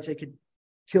ownership rights, they could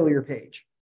kill your page.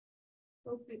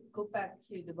 Go back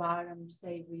to the bottom,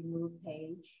 say remove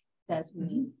page. That's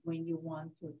mean when you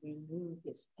want to remove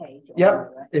this page. Yep.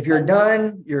 Right? If you're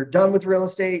done with real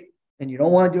estate and you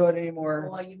don't want to do it anymore.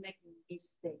 Or you make a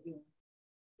mistake.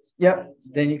 Yep.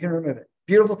 Then you can remove it.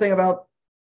 Beautiful thing about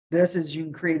this is you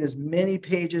can create as many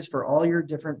pages for all your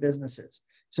different businesses.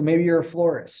 So maybe you're a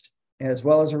florist as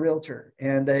well as a realtor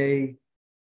and a,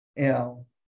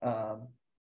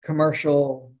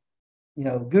 commercial,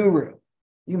 guru.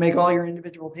 You make all your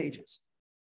individual pages,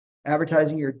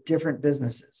 advertising your different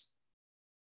businesses,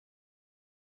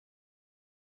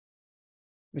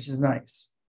 which is nice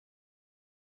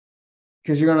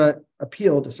because you're going to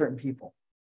appeal to certain people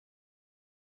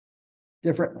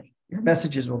differently. Your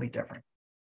messages will be different.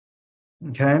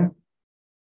 Okay.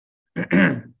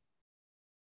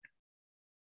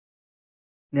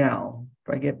 Now,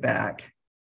 if I get back,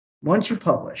 once you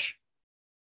publish,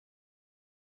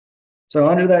 so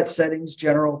under that settings,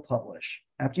 general publish,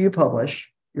 after you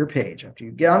publish your page, after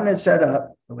you get on it set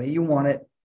up the way you want it,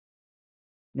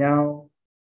 now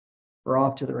we're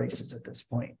off to the races at this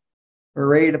point. We're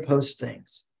ready to post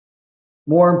things.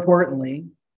 More importantly,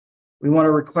 we want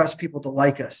to request people to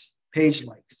like us, page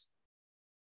likes.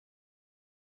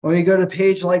 When we go to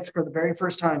page likes for the very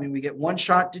first time and we get one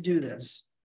shot to do this,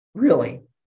 really,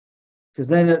 because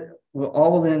then it will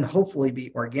all then hopefully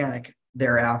be organic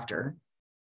thereafter.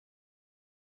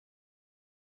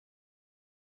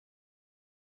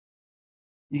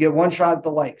 You get one shot at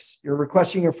the likes. You're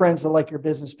requesting your friends to like your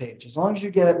business page. As long as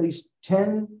you get at least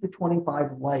 10 to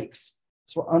 25 likes,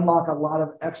 this will unlock a lot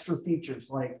of extra features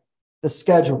like the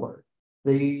scheduler,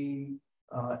 the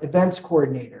events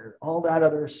coordinator, all that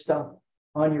other stuff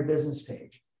on your business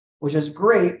page, which is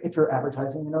great if you're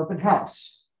advertising an open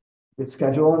house. You could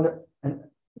schedule an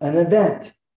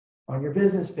event on your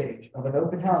business page of an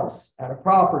open house at a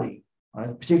property on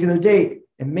a particular date,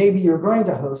 and maybe you're going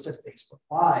to host a Facebook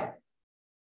Live.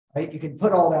 Right? You can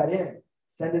put all that in,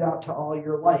 send it out to all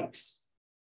your likes.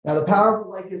 Now, the power of the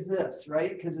like is this,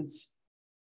 right? Because it's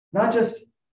not just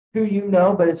who you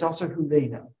know, but it's also who they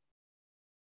know.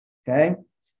 Okay.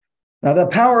 Now, the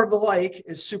power of the like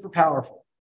is super powerful.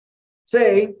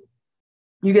 Say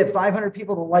you get 500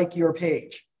 people to like your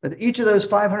page, but each of those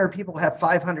 500 people have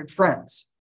 500 friends.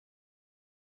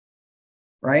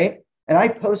 Right? And I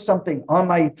post something on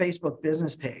my Facebook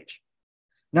business page.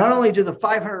 Not only do the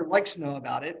 500 likes know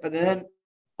about it, but then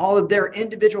all of their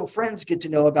individual friends get to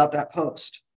know about that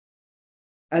post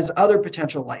as other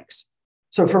potential likes.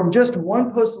 So from just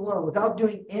one post alone, without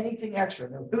doing anything extra,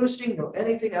 no boosting, no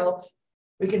anything else,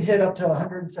 we can hit up to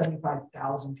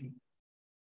 175,000 people.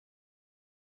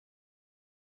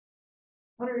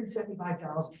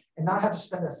 175,000 and not have to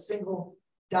spend a single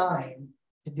dime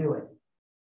to do it.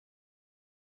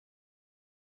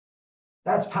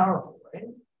 That's powerful, right?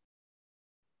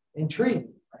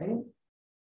 Intriguing, right?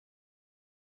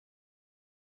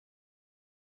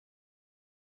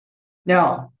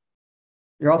 Now,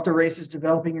 You're off the races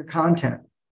developing your content.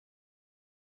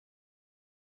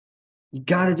 You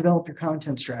got to develop your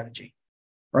content strategy,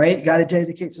 right? You got to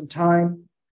dedicate some time,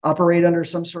 operate under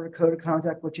some sort of code of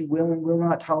conduct, what you will and will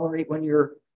not tolerate when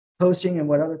you're posting and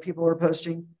what other people are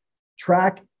posting.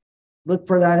 Track, look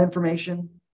for that information,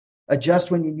 adjust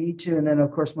when you need to, and then,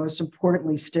 of course, most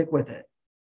importantly, stick with it.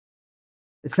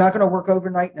 It's not going to work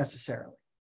overnight necessarily.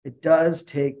 It does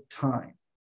take time.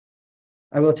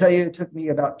 I will tell you, it took me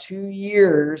about 2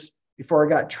 years before I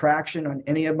got traction on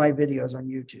any of my videos on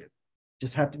YouTube.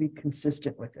 Just have to be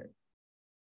consistent with it.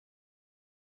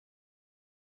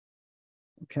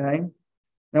 Okay.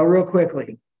 Now, real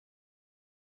quickly,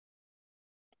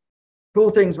 cool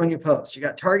things when you post. You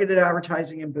got targeted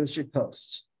advertising and boosted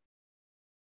posts.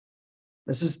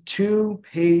 This is 2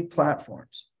 paid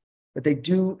platforms, but they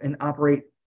do and operate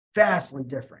vastly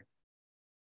different,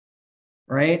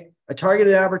 right? A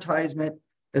targeted advertisement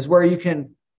is where you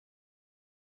can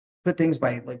put things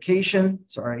by location.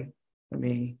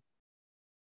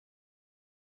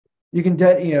 You can,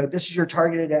 this is your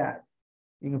targeted ad.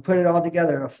 You can put it all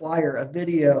together, a flyer, a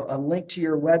video, a link to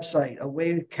your website, a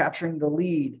way of capturing the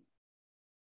lead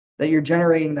that you're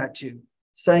generating that to,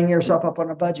 setting yourself up on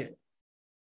a budget,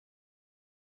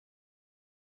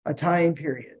 a time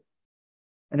period.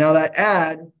 And now that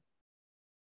ad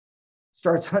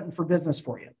starts hunting for business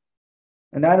for you.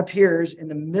 And that appears in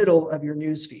the middle of your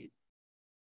news feed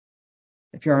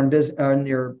if you're on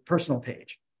your personal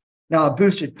page. Now, a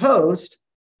boosted post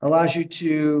allows you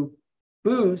to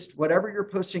boost whatever you're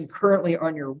posting currently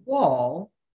on your wall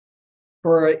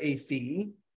for a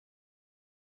fee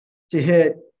to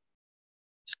hit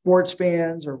sports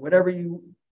fans or whatever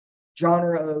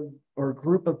genre of or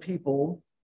group of people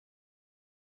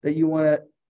that you want to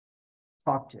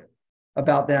talk to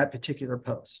about that particular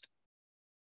post.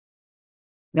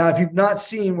 Now, if you've not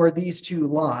seen where these 2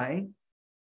 lie,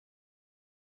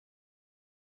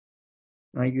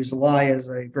 I use lie as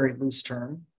a very loose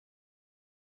term.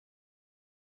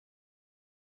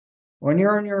 When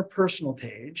you're on your personal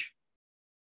page,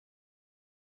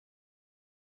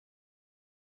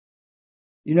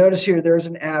 you notice here there's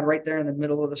an ad right there in the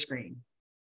middle of the screen.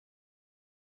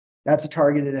 That's a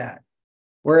targeted ad.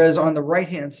 Whereas on the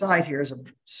right-hand side here is a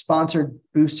sponsored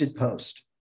boosted post.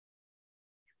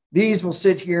 These will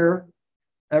sit here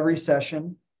every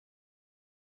session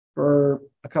for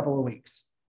a couple of weeks.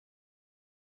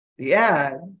 The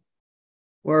ad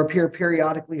will appear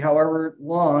periodically, however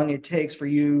long it takes for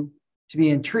you to be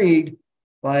intrigued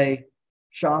by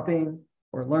shopping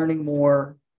or learning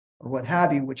more or what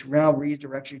have you, which now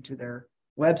redirects you to their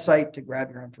website to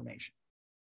grab your information.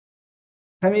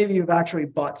 How many of you have actually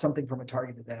bought something from a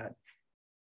targeted ad?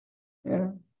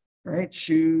 Yeah, right?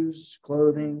 Shoes,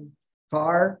 clothing,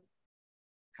 car,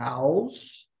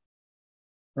 house,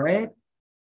 right?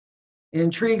 It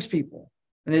intrigues people.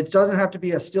 And it doesn't have to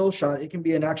be a still shot. It can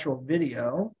be an actual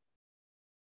video.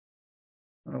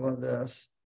 I love this.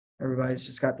 Everybody's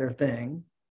just got their thing.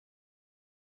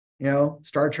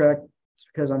 Star Trek, it's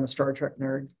because I'm a Star Trek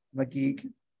nerd. I'm a geek,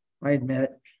 I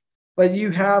admit. But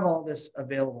you have all this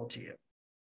available to you.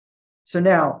 So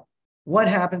now, what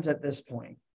happens at this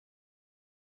point?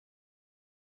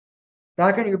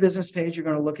 Back on your business page, you're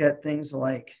going to look at things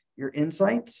like your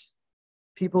insights,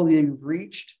 people you've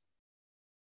reached,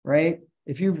 right?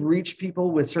 If you've reached people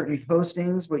with certain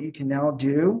postings, what you can now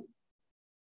do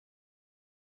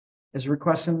is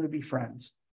request them to be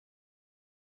friends.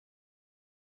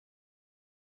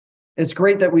 It's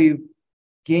great that we've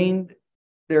gained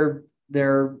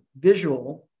their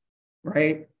visual,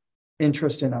 right,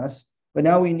 interest in us, but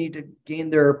now we need to gain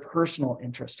their personal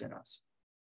interest in us.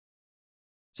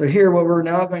 So here, what we're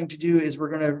now going to do is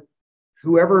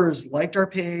whoever's liked our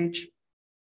page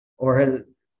or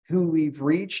who we've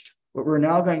reached, what we're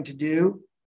now going to do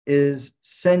is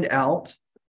send out,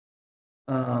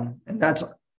 and that's,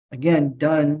 again,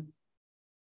 done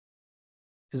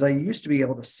because I used to be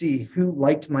able to see who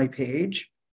liked my page.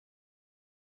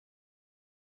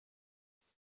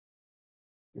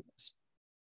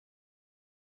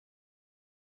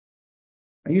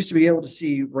 I used to be able to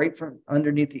see right from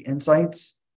underneath the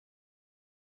insights.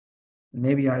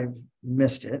 Maybe I've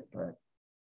missed it, but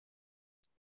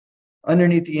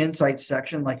underneath the insights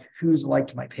section, like who's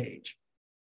liked my page.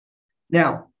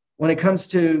 Now, when it comes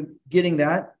to getting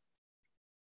that,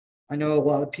 I know a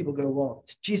lot of people go, well,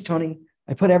 geez, Tony,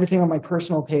 I put everything on my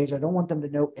personal page. I don't want them to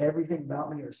know everything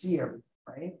about me or see everything,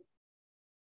 right?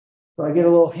 So I get a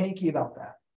little hanky about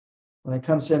that when it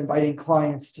comes to inviting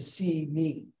clients to see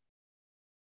me.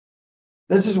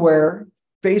 This is where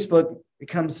Facebook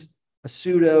becomes a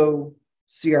pseudo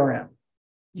CRM.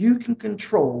 You can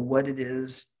control what it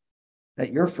is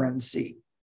that your friends see.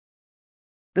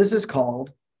 This is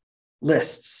called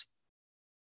lists.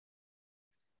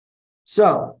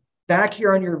 So back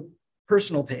here on your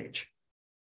personal page.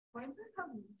 Why do you have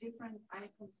different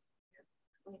icons?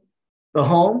 The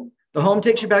home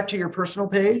takes you back to your personal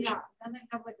page. Yeah, and I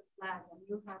have like a flag and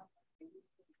you have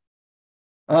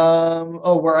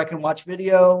Where I can watch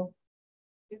video.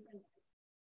 different.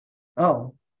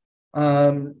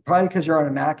 Probably because you're on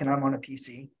a Mac and I'm on a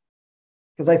PC.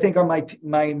 Because I think on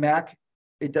my Mac,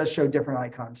 it does show different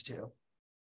icons too.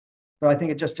 So I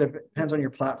think it just depends on your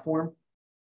platform.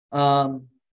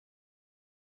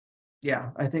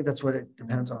 Yeah, I think that's what it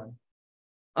depends on.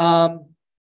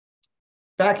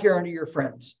 Back here under your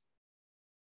friends.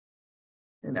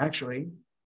 And actually,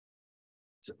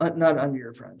 it's not under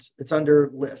your friends. It's under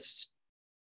lists.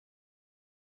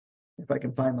 If I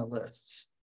can find my lists.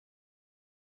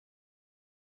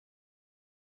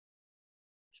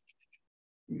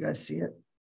 You guys see it?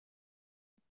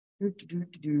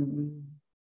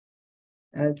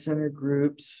 Ad center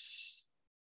groups.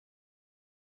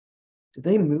 Did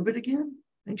they move it again?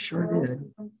 They sure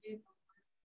did.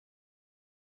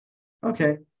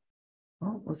 Okay.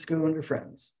 Well, let's go under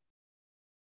friends.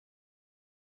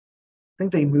 I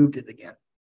think they moved it again.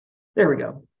 There we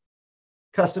go.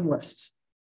 Custom lists.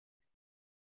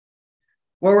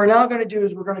 What we're now going to do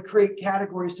is we're going to create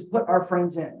categories to put our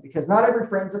friends in, because not every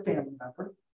friend's a family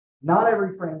member. Not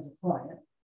every friend's a client.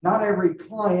 Not every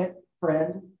client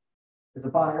friend is a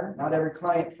buyer. Not every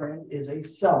client friend is a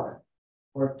seller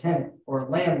or a tenant or a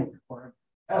landlord or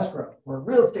an escrow or a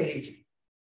real estate agent.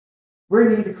 We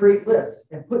need to create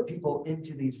lists and put people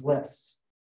into these lists.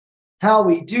 How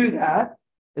we do that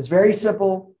is very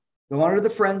simple. Go under the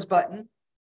friends button.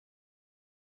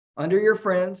 Under your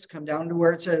friends, come down to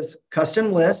where it says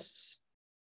custom lists.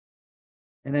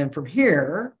 And then from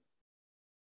here,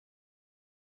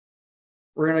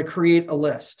 we're going to create a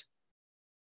list.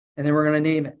 And then we're going to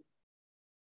name it.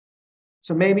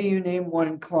 So maybe you name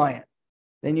one client.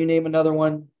 Then you name another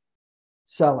one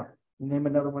seller. You name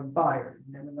another one buyer.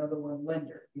 You name another one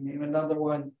lender. You name another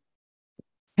one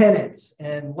tenants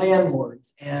and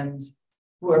landlords and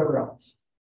whoever else.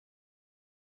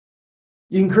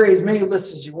 You can create as many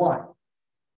lists as you want.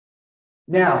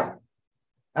 Now,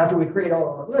 after we create all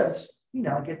our lists, you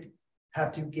now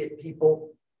have to get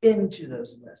people into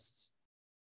those lists.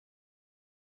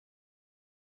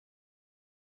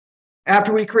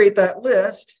 After we create that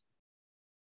list,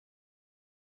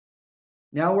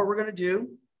 now what we're going to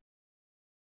do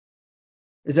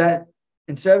is that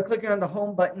instead of clicking on the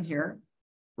home button here,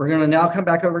 we're going to now come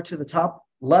back over to the top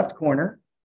left corner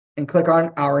and click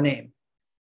on our name.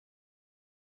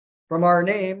 From our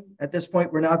name, at this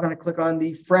point, we're now going to click on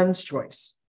the friends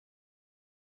choice,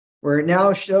 where it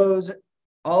now shows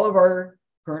all of our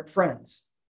current friends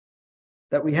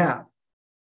that we have.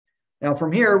 Now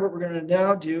from here, what we're going to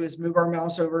now do is move our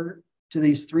mouse over to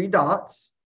these three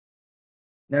dots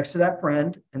next to that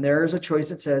friend, and there is a choice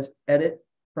that says edit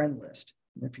friend list.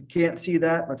 And if you can't see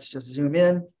that, let's just zoom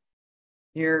in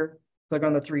here, click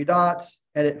on the three dots,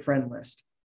 edit friend list.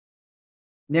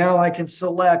 Now I can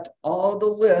select all the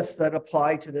lists that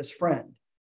apply to this friend.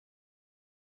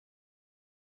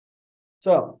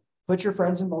 So put your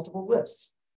friends in multiple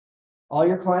lists. All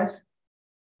your clients,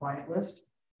 client list,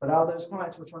 but out of those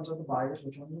clients, which ones are the buyers,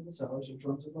 which ones are the sellers, which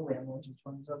ones are the landlords, which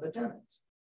ones are the tenants.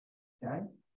 Okay.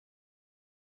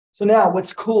 So now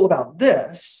what's cool about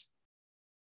this,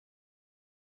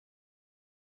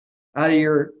 out of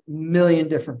your million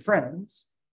different friends,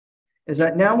 is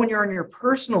that now when you're on your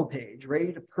personal page,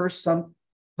 ready to post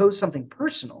something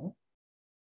personal,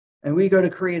 and we go to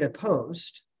create a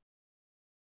post,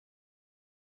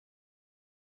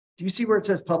 do you see where it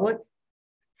says public?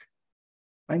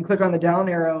 I can click on the down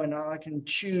arrow and now I can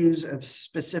choose a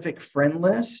specific friend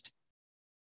list.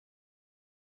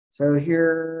 So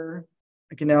here,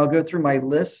 I can now go through my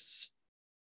lists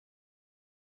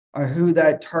or who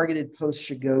that targeted post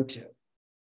should go to.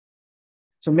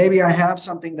 So maybe I have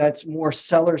something that's more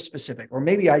seller specific, or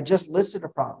maybe I just listed a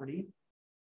property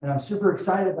and I'm super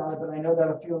excited about it, but I know that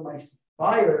a few of my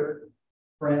buyer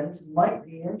friends might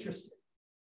be interested.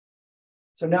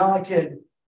 So now I could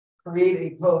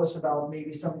create a post about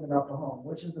maybe something about the home,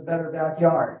 which is the better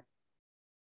backyard.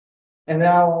 And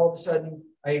now all of a sudden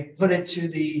I put it to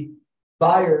the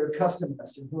buyer custom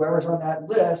list, and whoever's on that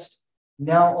list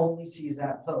now only sees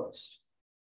that post,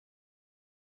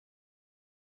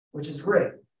 which is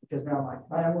great because now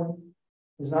my family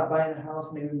who's not buying a house,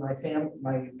 maybe my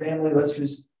family, let's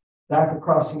just back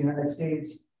across the United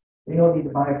States, they don't need to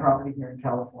buy a property here in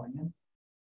California,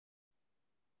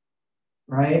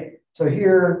 right? So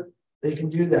here they can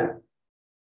do that.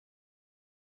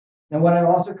 And when it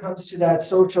also comes to that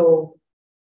social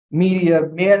media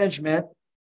management,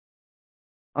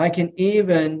 I can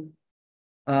even,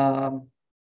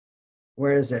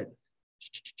 where is it?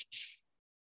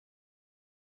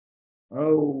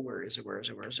 Oh, where is it? Where is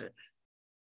it? Where is it?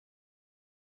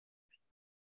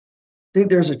 I think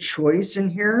there's a choice in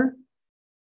here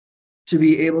to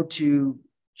be able to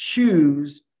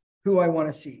choose who I want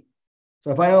to see.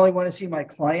 So if I only want to see my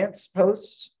clients'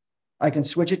 posts, I can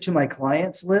switch it to my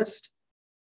clients list,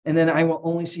 and then I will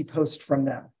only see posts from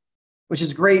them, which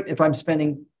is great if I'm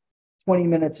spending 20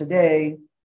 minutes a day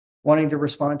wanting to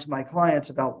respond to my clients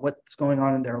about what's going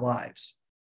on in their lives.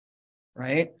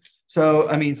 Right? So,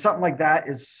 I mean, something like that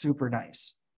is super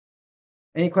nice.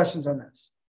 Any questions on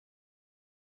this?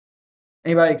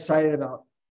 Anybody excited about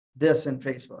this in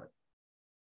Facebook?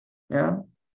 Yeah?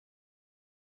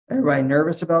 Everybody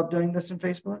nervous about doing this in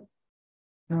Facebook?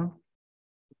 No?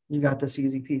 You got this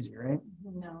easy peasy, right?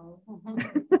 No.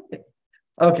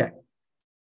 Okay.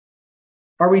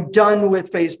 Are we done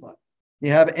with Facebook? Do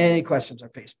you have any questions on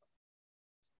Facebook?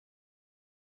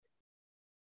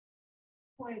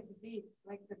 Coexist,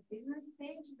 like the business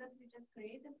page that we just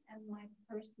created and my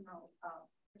personal.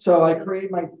 So I create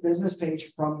my business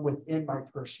page from within my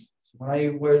personal. So when I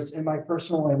was in my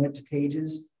personal, I went to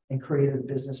pages and created a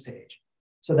business page.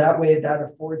 So that way that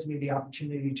affords me the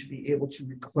opportunity to be able to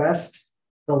request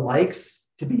the likes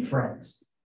to be friends.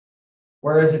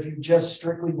 Whereas if you just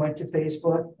strictly went to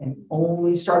Facebook and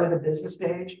only started a business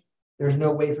page, there's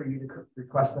no way for you to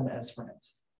request them as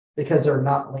friends because they're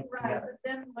not linked together.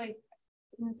 But then like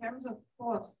in terms of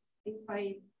posts, if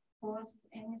I post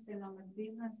anything on the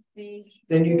business page,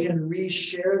 then you can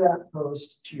reshare that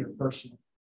post to your personal.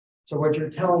 So what you're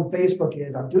telling Facebook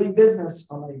is, I'm doing business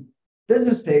on my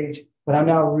business page, but I'm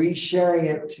now resharing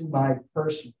it to my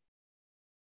personal.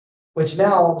 Which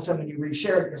now all of a sudden when you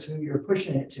reshare it, guess who you're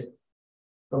pushing it to?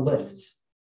 The lists.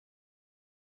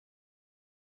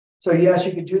 So yes,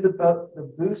 you could do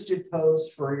the boosted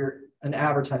post for an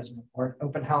advertisement or an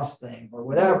open house thing or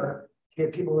whatever to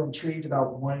get people intrigued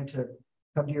about wanting to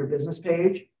come to your business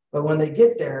page. But when they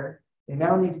get there, they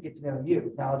now need to get to know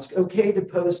you. Now it's okay to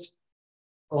post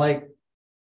like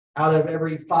out of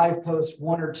every 5 posts,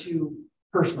 1 or 2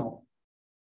 personal.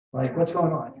 Like what's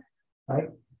going on, right?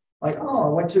 Like, oh,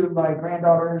 I went to my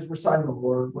granddaughter's recital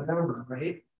or whatever,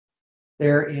 right?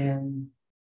 They're in,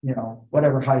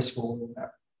 whatever high school or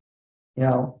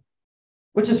whatever,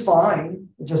 which is fine.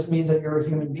 It just means that you're a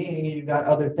human being and you've got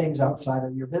other things outside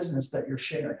of your business that you're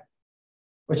sharing,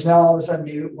 which now all of a sudden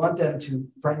you want them to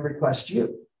friend request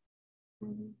you.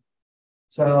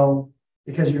 So,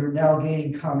 because you're now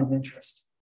gaining common interest.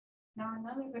 Now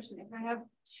another question, if I have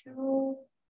 2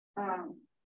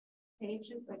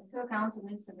 pages, like 2 accounts on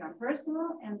Instagram,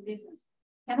 personal and business,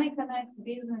 can I connect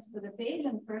business to the page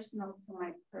and personal to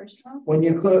my personal? When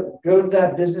you go to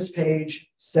that business page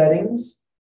settings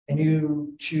and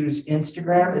you choose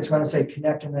Instagram, it's going to say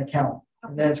connect an account.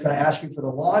 And then it's going to ask you for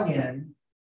the login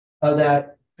of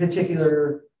that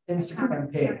particular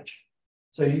Instagram page.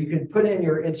 So you can put in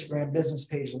your Instagram business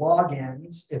page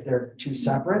logins if they're 2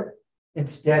 separate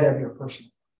instead of your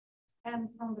personal.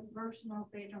 And from the personal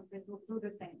page on Facebook, do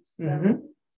the same. Mm-hmm.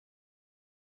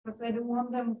 Because I don't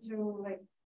want them to like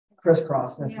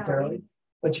crisscross necessarily,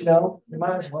 but you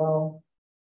might as well,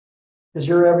 because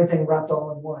you're everything wrapped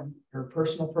all in one. You're a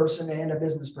personal person and a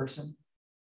business person.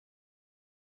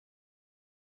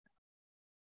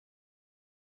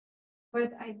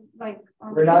 But I like.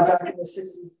 We're not back in the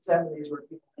 60s and 70s where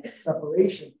people have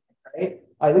separation, right?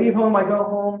 I leave home, I go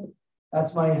home.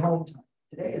 That's my home time.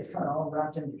 Today, it's kind of all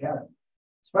wrapped in together,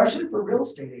 especially for real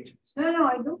estate agents. No,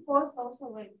 I do post also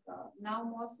like now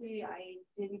mostly I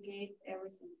dedicate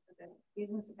everything to the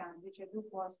business account, which I do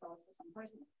post also some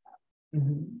personal stuff.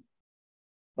 Mm-hmm.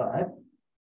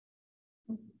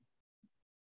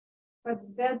 But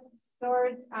that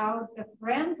sort out the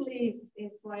friend list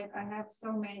is like I have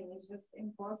so many, it's just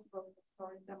impossible to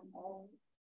sort them all.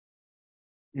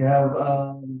 You have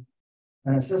an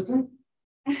assistant?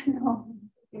 No,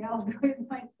 yeah, I'll do it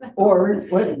myself. Or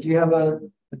what? Do you have a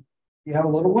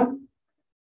little one?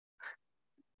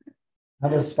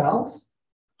 Have a spouse?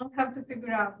 I'll have to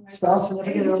figure out. Spouse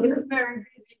significant other? He's very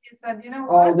busy. He said,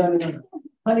 Oh, what? no.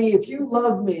 Honey, if you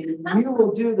love me, you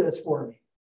will do this for me.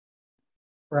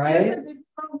 Right? Yes, if you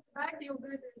come back, you'll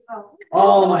do it yourself.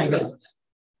 Oh my God.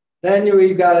 Then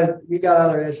we got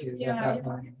other issues. Yeah,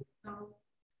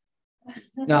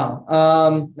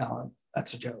 No,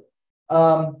 that's a joke.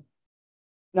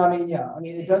 No, I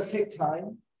mean, it does take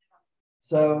time.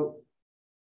 So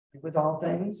with all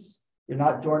things, you're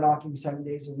not door knocking 7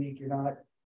 days a week. You're not,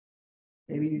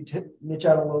 Maybe you niche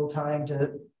out a little time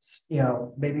to,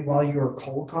 maybe while you're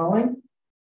cold calling,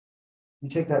 you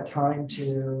take that time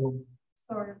to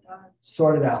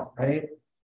sort it out, right?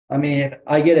 I mean,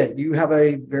 I get it. You have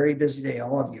a very busy day,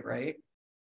 all of you, right?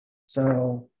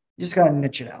 So you just got to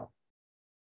niche it out.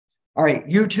 All right,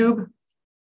 YouTube.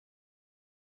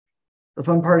 The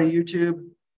fun part of YouTube.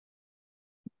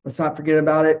 Let's not forget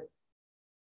about it.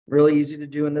 Really easy to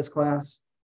do in this class.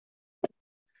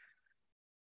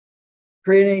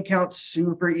 Creating an account,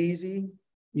 super easy.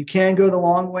 You can go the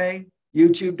long way.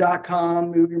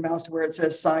 YouTube.com, move your mouse to where it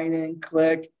says sign in,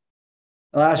 click.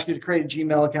 It'll ask you to create a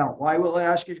Gmail account. Why will it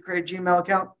ask you to create a Gmail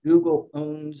account? Google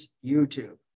owns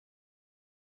YouTube.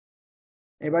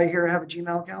 Anybody here have a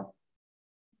Gmail account?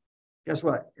 Guess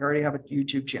what? You already have a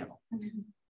YouTube channel.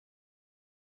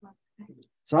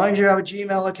 As long as you have a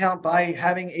Gmail account, by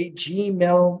having a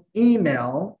Gmail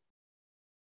email,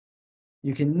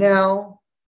 you can now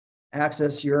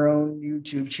access your own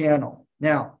YouTube channel.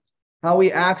 Now, how we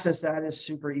access that is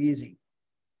super easy.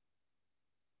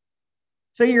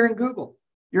 Say you're in Google.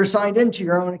 You're signed into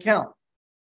your own account.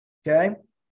 Okay?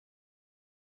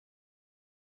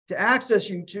 To access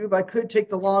YouTube, I could take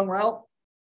the long route.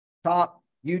 Top,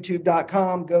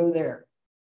 youtube.com, go there.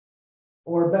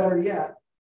 Or better yet,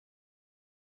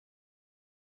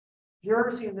 if you're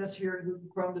ever seen this here in Google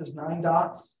Chrome, there's 9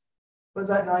 dots. What does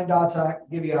that 9 dots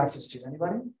give you access to?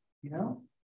 Anybody? You know?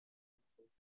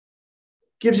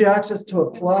 Gives you access to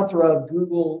a plethora of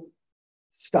Google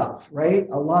stuff, right?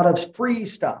 A lot of free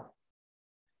stuff.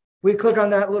 We click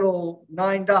on that little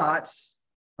 9 dots,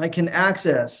 I can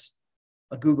access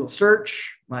a Google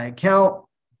search, my account,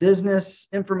 business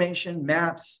information,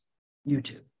 maps,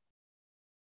 YouTube.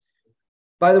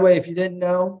 By the way, if you didn't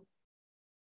know,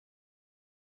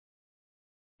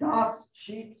 docs,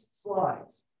 sheets,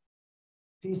 slides.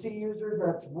 PC users,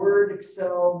 that's Word,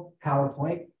 Excel,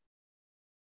 PowerPoint.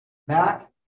 Mac,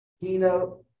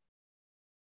 Keynote,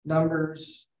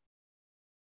 Numbers,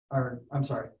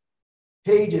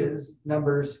 Pages,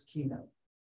 Numbers, Keynote,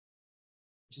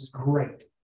 which is great.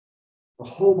 A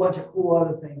whole bunch of cool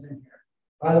other things in here.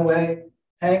 By the way,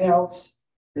 Hangouts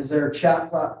is their chat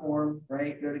platform,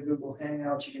 right? Go to Google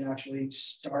Hangouts, you can actually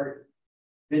start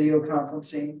video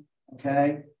conferencing,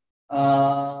 okay?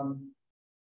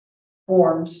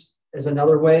 Forms is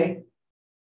another way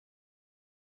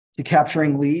to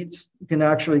capturing leads. You can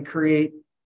actually create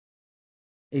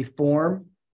a form.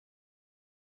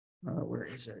 Where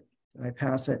is it? Did I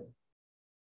pass it?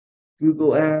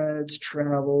 Google Ads,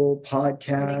 travel,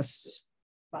 podcasts.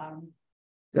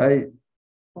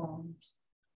 Forms.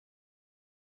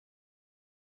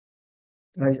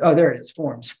 Oh, there it is,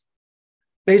 forms.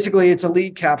 Basically, it's a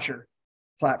lead capture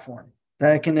platform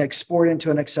that I can export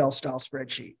into an Excel style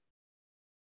spreadsheet.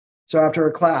 So after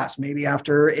a class, maybe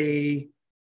after a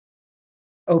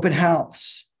open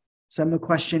house, send them a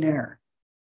questionnaire,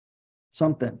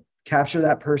 something, capture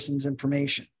that person's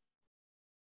information,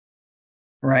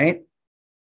 right?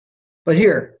 But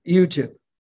here, YouTube.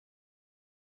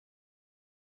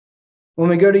 When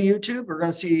we go to YouTube, we're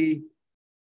going to see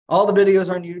all the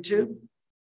videos on YouTube,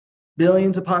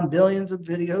 billions upon billions of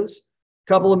videos, a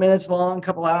couple of minutes long, a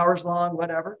couple hours long,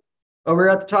 whatever. Over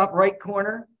at the top right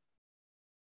corner,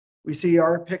 we see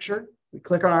our picture. We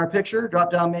click on our picture,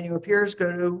 drop down menu appears,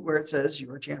 go to where it says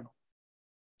your channel.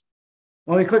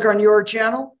 When we click on your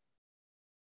channel,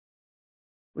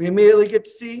 we immediately get to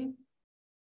see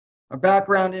our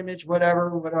background image,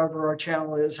 whatever our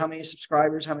channel is, how many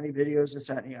subscribers, how many videos, this,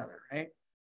 that, and the other, right?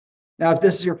 Now, if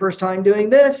this is your first time doing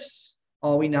this,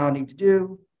 all we now need to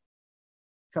do,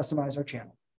 customize our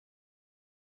channel.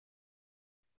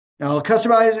 Now,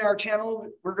 customizing our channel,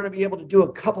 we're going to be able to do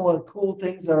a couple of cool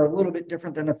things that are a little bit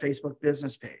different than a Facebook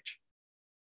business page.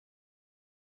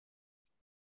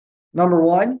 Number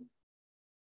one,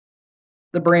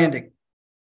 the branding.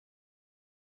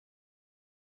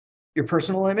 Your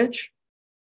personal image,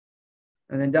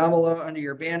 and then down below under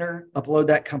your banner, upload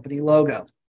that company logo.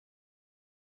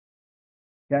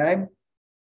 Okay,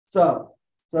 so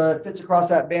it fits across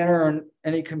that banner on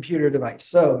any computer device.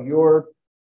 So your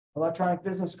electronic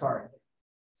business card,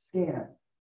 scan,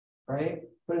 right?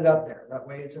 Put it up there. That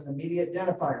way it's an immediate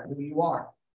identifier who you are.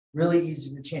 Really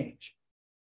easy to change.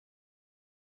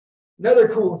 Another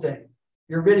cool thing,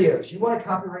 your videos. You want to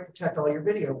copyright protect all your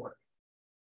video work.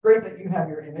 Great that you have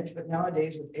your image, but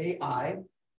nowadays with AI,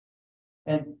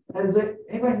 and has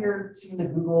anybody here seen the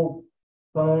Google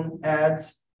phone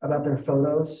ads about their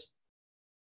photos?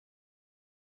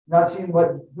 Not seeing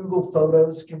what Google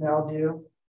Photos can now do?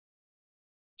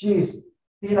 Geez,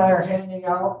 he and I are hanging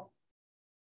out,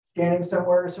 scanning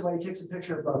somewhere, somebody takes a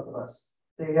picture of both of us.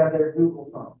 They have their Google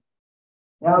phone.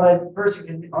 Now that person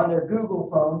can, on their Google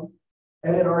phone,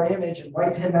 edit our image and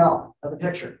wipe him out of the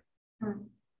picture.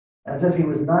 As if he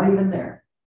was not even there.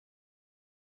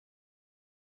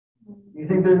 You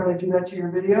think they're going to do that to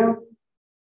your video?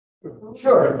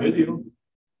 Sure. Video.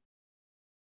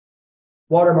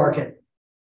 Watermark it.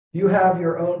 You have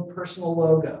your own personal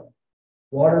logo.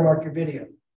 Watermark your video.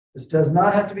 This does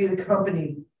not have to be the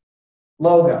company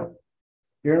logo.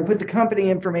 You're going to put the company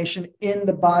information in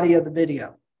the body of the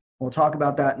video. We'll talk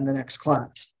about that in the next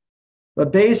class.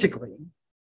 But basically,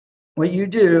 what you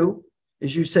do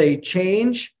is you say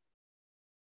change,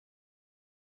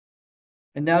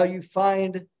 and now you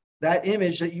find that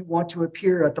image that you want to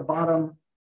appear at the bottom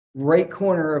right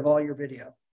corner of all your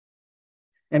video.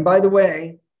 And by the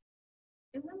way,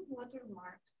 Isn't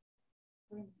watermark?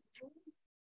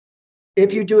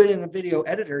 if you do it in a video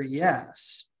editor,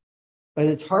 yes. But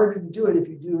it's harder to do it if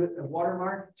you do it a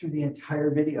watermark through the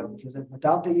entire video, because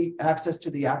without the access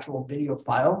to the actual video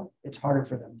file, it's harder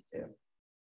for them to do.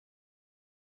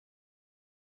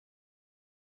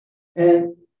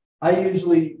 And I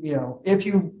usually, if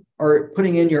you are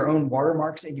putting in your own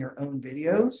watermarks in your own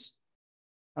videos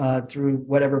through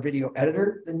whatever video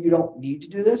editor, then you don't need to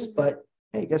do this. But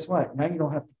hey, guess what? Now you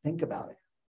don't have to think about it.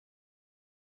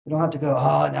 You don't have to go,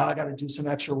 oh, now I got to do some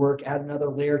extra work, add another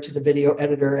layer to the video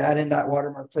editor, add in that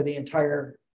watermark for the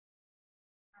entire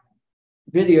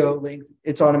video length.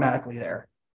 It's automatically there.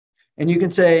 And you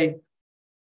can say,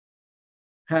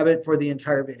 have it for the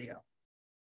entire video.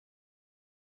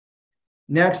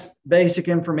 Next, basic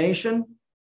information.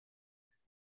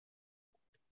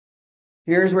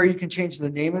 Here's where you can change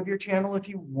the name of your channel if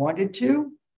you wanted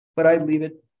to, but I'd leave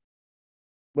it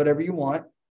whatever you want.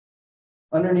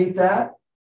 Underneath that,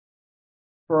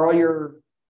 for all your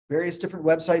various different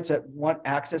websites that want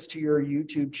access to your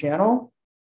YouTube channel,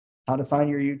 how to find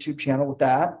your YouTube channel with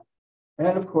that. And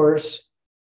of course,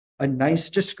 a nice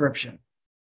description.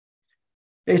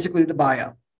 Basically the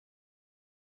bio.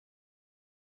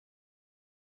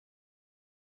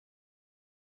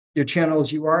 Your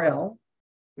channel's URL,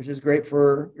 which is great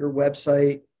for your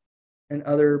website and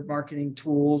other marketing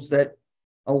tools that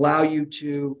allow you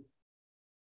to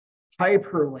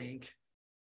hyperlink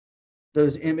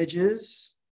those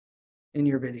images in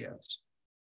your videos.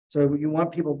 So you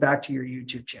want people back to your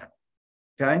YouTube channel,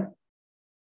 okay?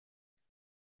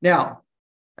 Now,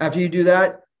 after you do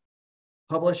that,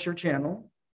 publish your channel.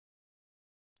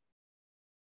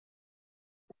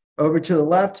 Over to the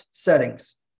left,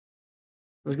 settings.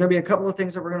 There's going to be a couple of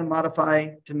things that we're going to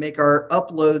modify to make our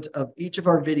uploads of each of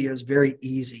our videos very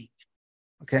easy,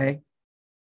 okay?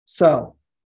 So,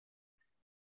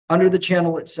 under the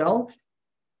channel itself,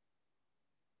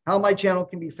 how my channel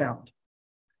can be found.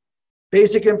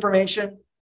 Basic information,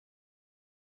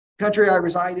 country I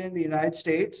reside in, the United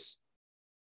States.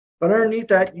 But underneath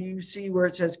that, you see where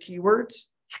it says keywords.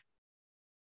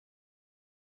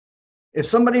 If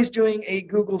somebody's doing a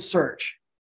Google search,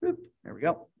 there we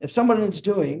go. If someone is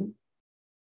doing,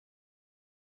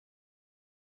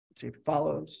 let's see if it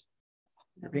follows.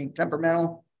 You're being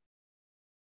temperamental.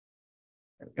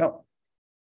 There we go.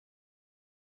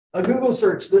 A Google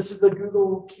search, this is the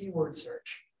Google keyword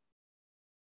search.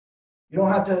 You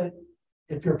don't have to,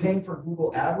 if you're paying for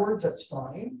Google AdWords, that's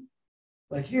fine.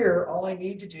 But here, all I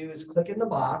need to do is click in the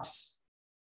box,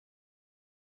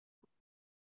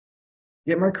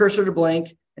 get my cursor to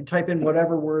blank, and type in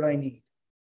whatever word I need.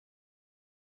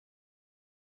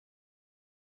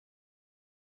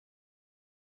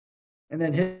 And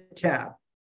then hit tab.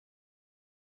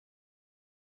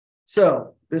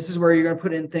 So this is where you're going to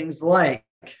put in things like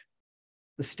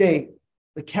the state,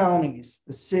 the counties,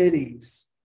 the cities.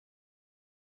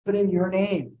 Put in your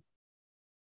name.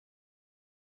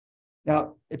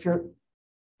 Now, how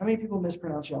many people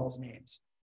mispronounce y'all's names?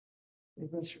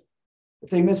 If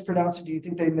they mispronounce it, do you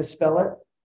think they misspell it?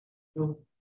 No.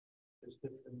 There's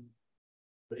different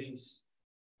ways.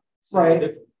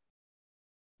 Right.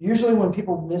 Usually when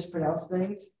people mispronounce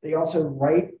things, they also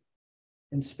write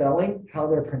in spelling how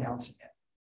they're pronouncing it.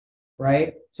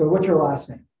 Right? So what's your last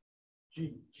name?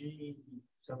 G,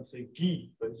 some say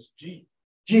G, but it's G.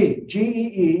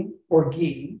 G-E-E, or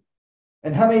Gee.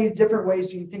 And how many different ways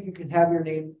do you think you can have your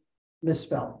name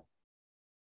misspelled?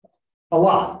 A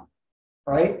lot,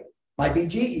 right? Might be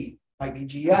G-E, might be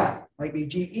G-I, might be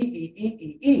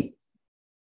G-E-E-E-E-E.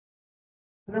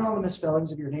 Put in all the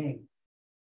misspellings of your name.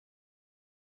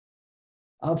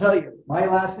 I'll tell you, my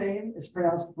last name is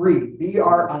pronounced Bried,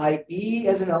 B-R-I-E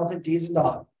as an elephant, D as in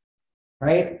dog,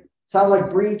 right? Sounds like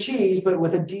brie cheese, but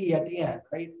with a D at the end,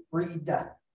 right? Bried.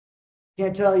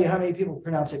 Can't tell you how many people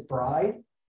pronounce it Bried,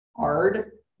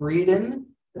 Ard, Brieden.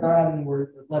 They're adding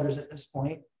letters at this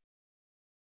point.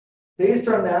 Based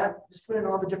on that, just put in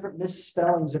all the different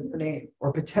misspellings of your name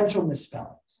or potential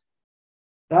misspellings.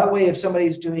 That way, if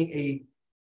somebody's doing a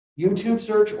YouTube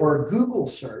search or a Google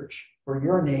search for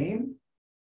your name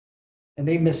and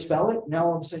they misspell it, now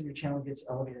all of a sudden your channel gets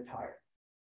elevated higher.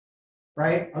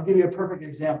 Right? I'll give you a perfect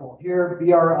example. Here,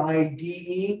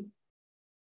 Bride,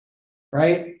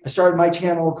 right? I started my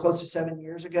channel close to 7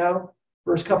 years ago.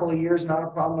 First couple of years, not a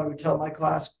problem. I would tell my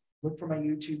class, look for my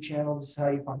YouTube channel. This is how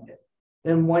you find it.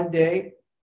 Then one day,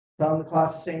 telling the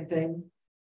class the same thing.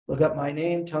 Look up my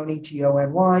name, Tony, Tony,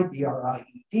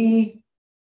 Bried.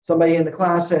 Somebody in the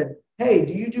class said, hey,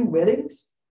 do you do weddings?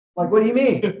 I'm like, what do you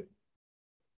mean?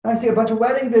 I see a bunch of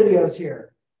wedding videos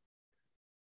here.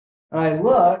 And I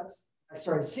looked, I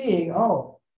started seeing,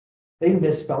 oh, they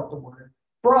misspelled the word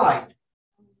bride.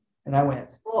 And I went,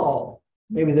 oh,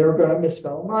 maybe they were going to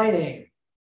misspell my name.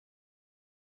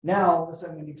 Now, all of a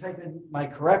sudden, when you type in my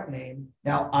correct name,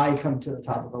 now I come to the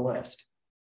top of the list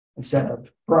instead of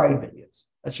bride videos.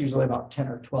 That's usually about 10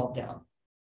 or 12 down.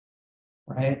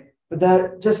 Right? But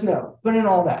that, just know, put in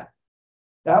all that.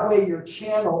 That way your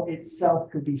channel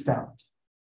itself could be found.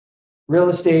 Real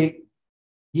estate,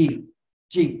 G.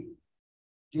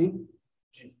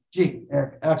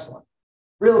 Excellent.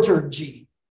 Realtor, G.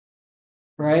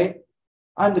 Right?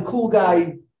 I'm the cool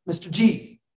guy, Mr.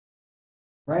 G.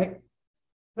 Right?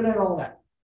 Put in all that.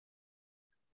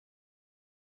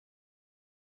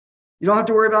 You don't have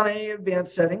to worry about any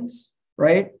advanced settings,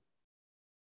 right?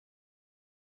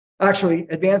 Actually,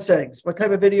 advanced settings. What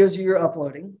type of videos are you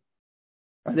uploading?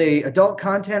 Are they adult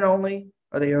content only?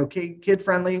 Are they okay,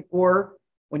 kid-friendly? Or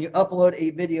when you upload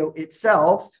a video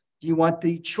itself, do you want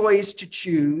the choice to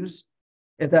choose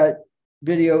if that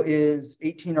video is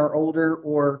 18 or older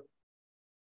or,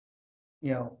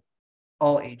 you know,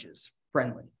 all ages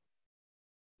friendly?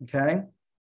 Okay.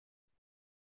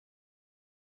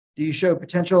 Do you show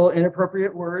potential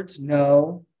inappropriate words?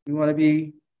 No. We want to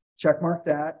be checkmark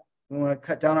that. We want to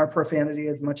cut down our profanity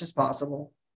as much as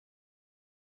possible.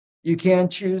 You can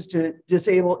choose to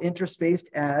disable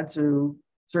interest-based ads, so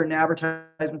certain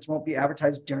advertisements won't be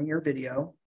advertised during your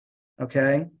video.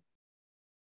 Okay.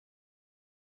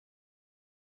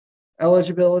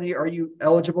 Eligibility, are you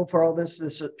eligible for all this?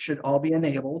 This should all be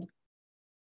enabled.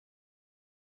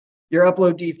 Your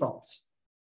upload defaults.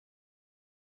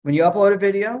 When you upload a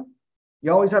video,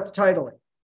 you always have to title it.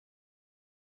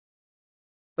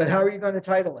 But how are you going to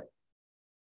title it?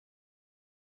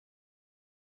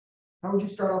 How would you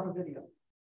start off a video?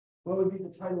 What would be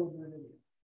the title of your video?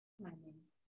 My name.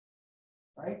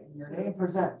 Right? And your name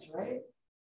presents, right?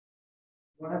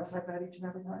 You want to have to type that each and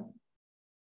every time?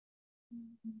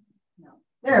 No.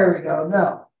 There we go.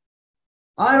 No.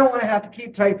 I don't want to have to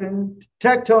keep typing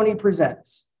Tech Tony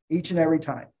presents each and every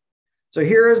time. So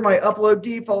here is my upload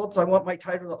defaults. I want my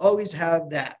title to always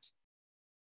have that.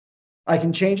 I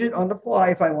can change it on the fly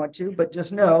if I want to, but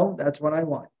just know that's what I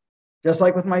want. Just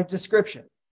like with my description.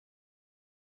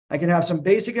 I can have some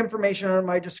basic information on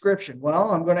my description.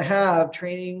 Well, I'm going to have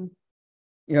training,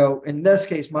 you know, in this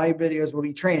case, my videos will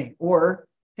be training. Or,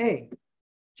 hey,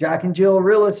 Jack and Jill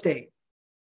Real Estate.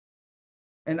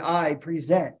 And I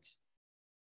present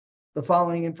the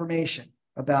following information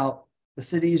about the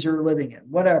cities you're living in,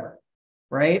 whatever,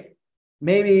 right?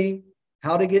 Maybe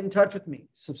how to get in touch with me,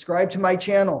 subscribe to my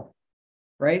channel,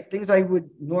 right? Things I would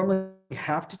normally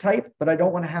have to type, but I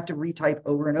don't want to have to retype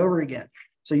over and over again.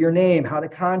 So your name, how to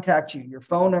contact you, your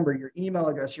phone number, your email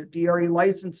address, your DRE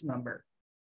license number,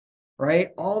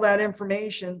 right? All that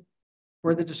information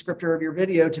for the descriptor of your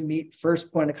video to meet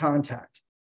first point of contact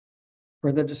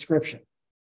for the description.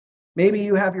 Maybe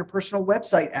you have your personal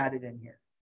website added in here.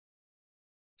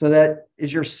 So that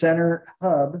is your center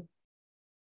hub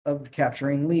of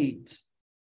capturing leads.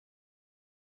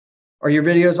 Are your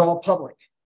videos all public?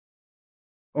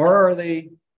 Or are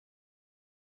they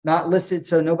not listed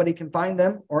so nobody can find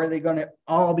them? Or are they going to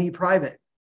all be private?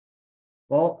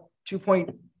 Well, 2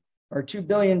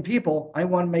 billion people, I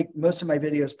want to make most of my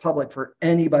videos public for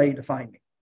anybody to find me.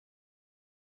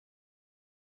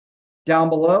 Down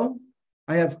below,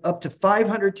 I have up to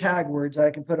 500 tag words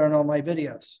I can put on all my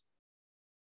videos.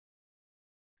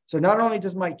 So not only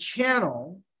does my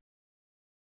channel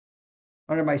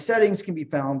under my settings can be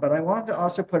found, but I want to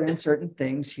also put in certain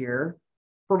things here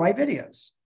for my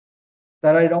videos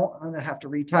that I don't want to have to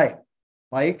retype,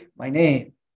 like my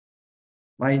name,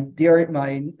 my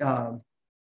name,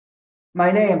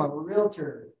 I'm a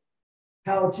realtor,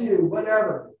 how to,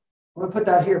 whatever. I'm going to put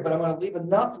that here, but I'm going to leave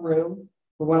enough room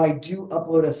for when I do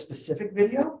upload a specific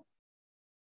video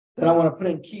that I want to put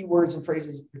in keywords and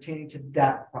phrases pertaining to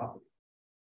that property,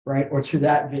 right? Or to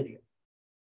that video.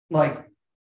 Like,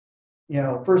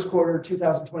 first quarter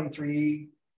 2023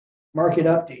 market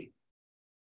update,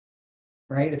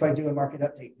 right? If I do a market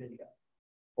update video,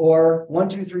 or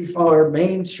 1-2-3-4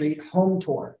 Main Street home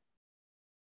tour.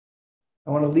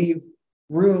 I want to leave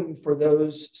room for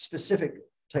those specific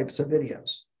types of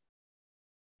videos.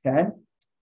 Okay.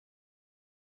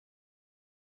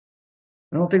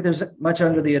 I don't think there's much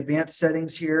under the advanced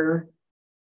settings here.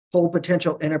 Hold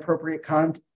potential inappropriate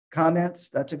comments.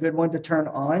 That's a good one to turn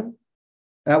on.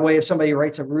 That way, if somebody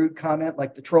writes a rude comment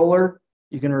like the troller,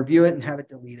 you can review it and have it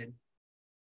deleted.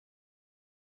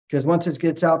 Because once it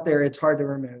gets out there, it's hard to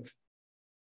remove.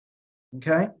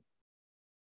 Okay.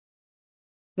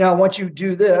 Now, once you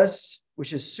do this,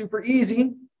 which is super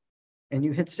easy, and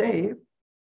you hit save,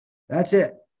 that's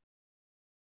it.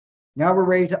 Now we're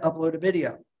ready to upload a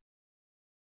video.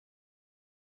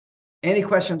 Any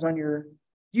questions on your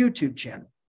YouTube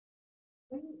channel?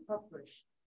 When you publish,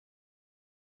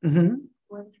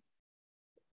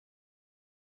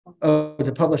 Oh,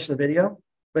 to publish the video.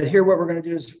 But here, what we're going to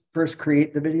do is first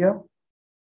create the video.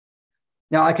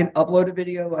 Now I can upload a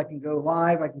video. I can go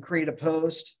live. I can create a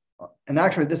post. And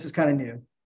actually, this is kind of new.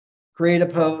 Create a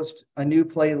post, a new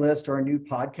playlist, or a new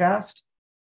podcast.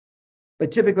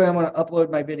 But typically, I want to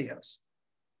upload my videos.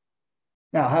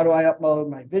 Now, how do I upload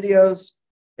my videos?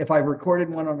 If I've recorded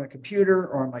one on a computer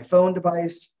or on my phone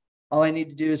device, all I need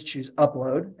to do is choose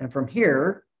upload. And from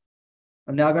here,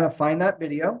 I'm now going to find that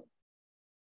video.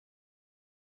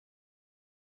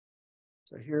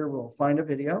 So here we'll find a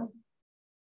video,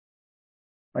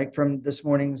 like from this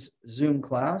morning's Zoom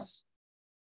class.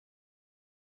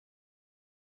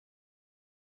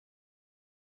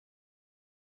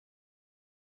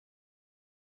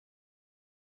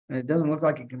 And it doesn't look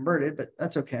like it converted, but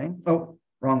that's okay. Oh,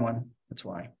 wrong one. That's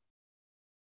why.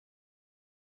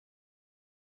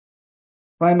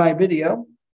 Find my video,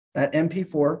 that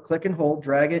MP4, click and hold,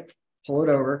 drag it, pull it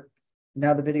over.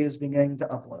 Now the video is beginning to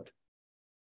upload.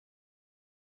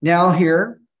 Now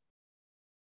here,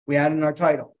 we add in our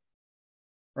title,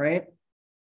 right?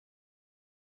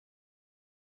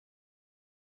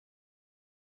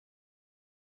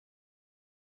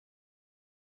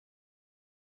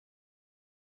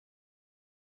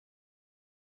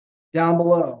 Down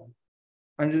below,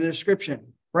 under the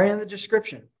description, right in the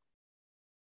description.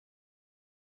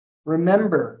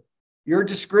 Remember, your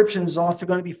description is also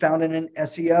going to be found in an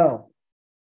SEO.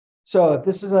 So if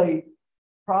this is a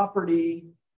property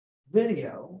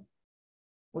video,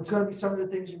 what's going to be some of the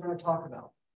things you're going to talk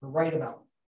about or write about?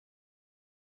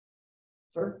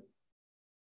 Sir?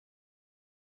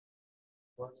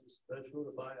 What's special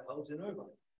to buy a house in Irvine?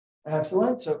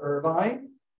 Excellent. So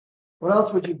Irvine. What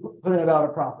else would you put in about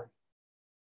a property?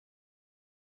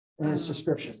 In its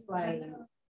description. like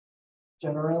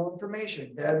General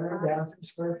information, bedroom, bathroom,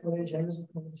 square footage,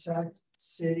 cul-de-sac,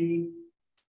 city,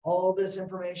 all this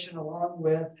information along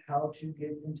with how to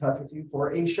get in touch with you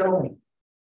for a showing,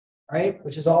 right?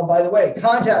 Which is all, by the way,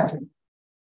 contact me,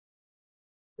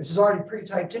 which is already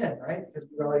pre-typed in, right? Because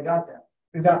we've already got that.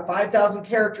 We've got 5,000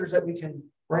 characters that we can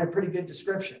write a pretty good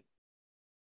description,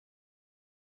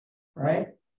 right?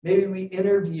 Maybe we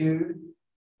interviewed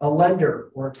a lender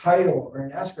or a title or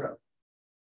an escrow.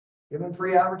 Give them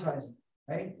free advertising,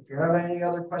 right? If you're having any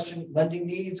other question, lending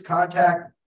needs,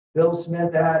 contact Bill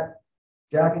Smith at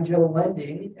Jack and Jill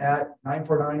Lending at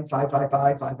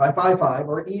 949-555-5555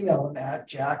 or email them at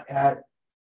Jack and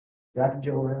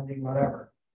Jill Lending,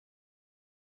 whatever.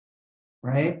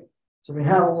 Right? So we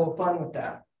have a little fun with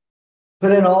that.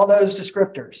 Put in all those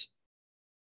descriptors.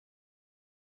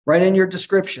 Right in your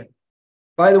description.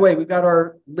 By the way, we've got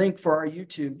our link for our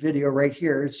YouTube video right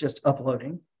here. It's just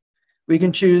uploading. We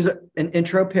can choose an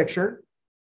intro picture.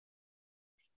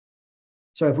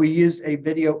 So if we used a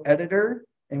video editor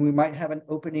and we might have an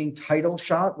opening title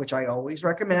shot, which I always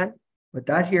recommend, put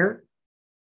that here.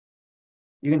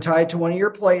 You can tie it to one of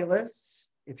your playlists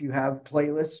if you have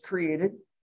playlists created.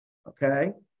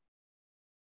 Okay.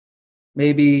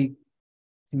 Maybe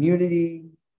community,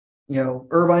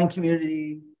 Irvine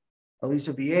community,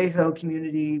 Aliso Viejo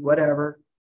community, whatever,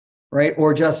 right?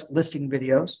 Or just listing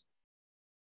videos.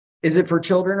 Is it for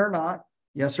children or not?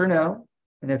 Yes or no?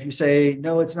 And if you say,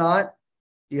 no, it's not,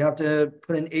 you have to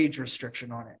put an age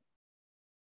restriction on it.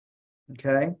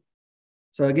 Okay.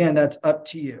 So again, that's up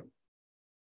to you.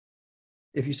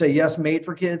 If you say yes, made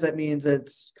for kids, that means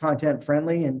it's content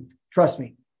friendly. And trust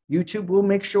me, YouTube will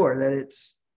make sure that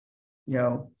it's,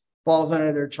 falls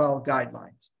under their child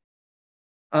guidelines.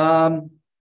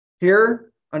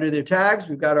 Here, under the tags,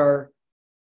 we've got our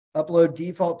upload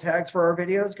default tags for our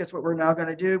videos. Guess what we're now going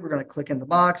to do? We're going to click in the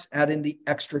box, add in the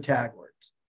extra tag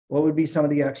words. What would be some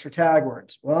of the extra tag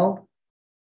words? Well,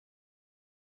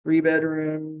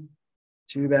 3-bedroom,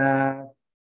 2-bath,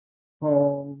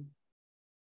 home,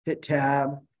 hit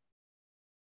tab,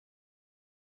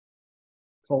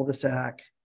 cul-de-sac,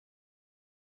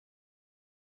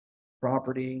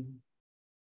 property,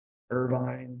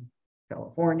 Irvine,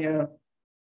 California,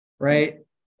 right?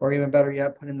 Or even better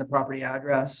yet, put in the property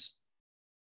address.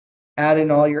 Add in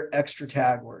all your extra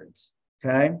tag words,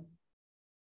 okay?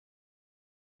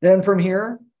 Then from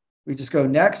here, we just go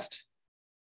next.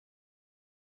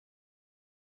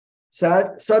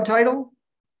 Subtitle.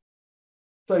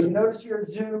 So you notice here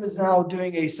Zoom is now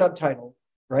doing a subtitle,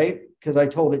 right? Because I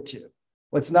told it to.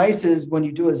 What's nice is when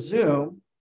you do a Zoom,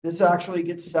 this actually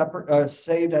gets separate,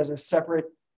 saved as a separate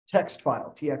text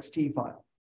file, TXT file,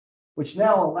 which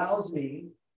now allows me,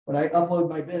 when I upload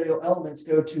my video elements,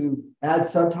 go to add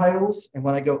subtitles. And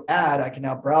when I go add, I can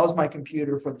now browse my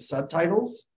computer for the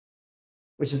subtitles,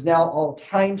 which is now all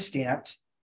time-stamped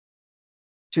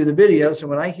to the video. So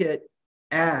when I hit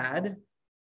add,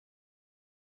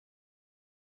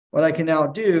 what I can now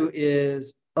do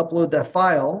is upload that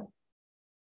file,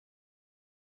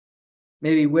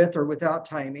 maybe with or without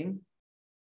timing.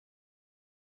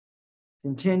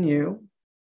 Continue.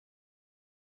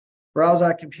 Browse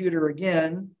that computer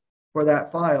again for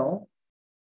that file.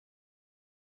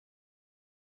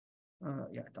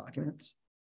 Yeah, documents.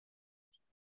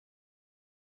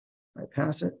 I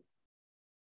pass it.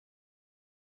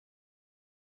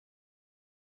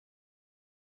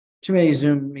 Too many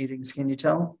Zoom meetings, can you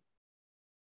tell?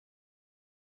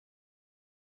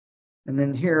 And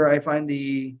then here I find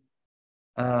the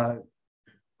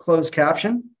closed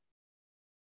caption.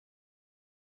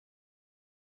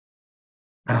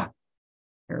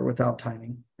 Here without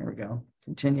timing. There we go.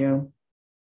 Continue.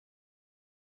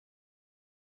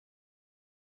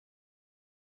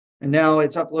 And now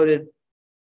it's uploaded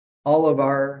all of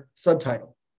our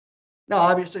subtitle. Now,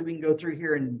 obviously, we can go through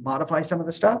here and modify some of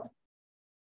the stuff,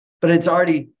 but it's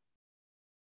already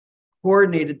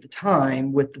coordinated the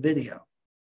time with the video.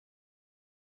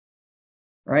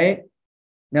 Right?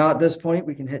 Now, at this point,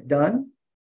 we can hit done.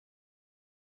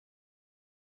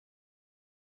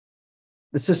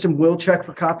 The system will check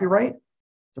for copyright.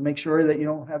 So make sure that you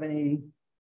don't have any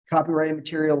copyrighted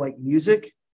material like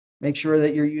music. Make sure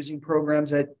that you're using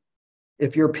programs that,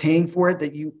 if you're paying for it,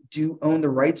 that you do own the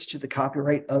rights to the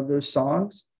copyright of those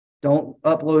songs. Don't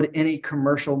upload any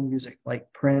commercial music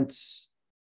like Prince,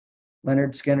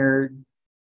 Leonard Skinner,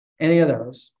 any of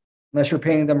those, unless you're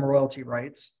paying them royalty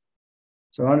rights.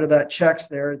 So under that checks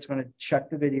there, it's going to check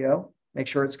the video, make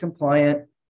sure it's compliant,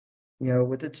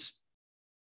 with its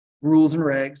rules and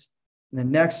regs. And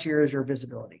then next here is your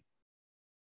visibility.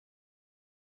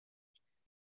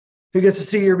 Who gets to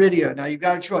see your video? Now you've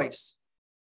got a choice.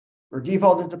 We're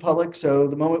defaulted to public, so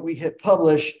the moment we hit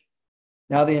publish,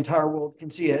 now the entire world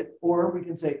can see it. Or we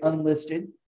can say unlisted.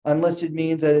 Unlisted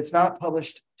means that it's not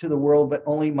published to the world, but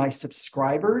only my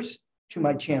subscribers to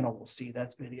my channel will see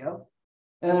that video.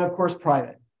 And then of course,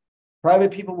 private.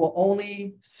 Private people will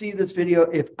only see this video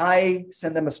if I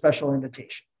send them a special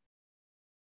invitation.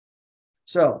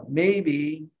 So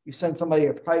maybe you send somebody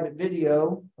a private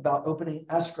video about opening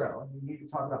escrow, and you need to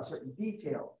talk about certain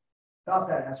details about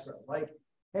that escrow. Like,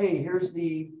 hey, here's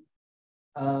the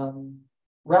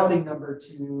routing number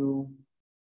to,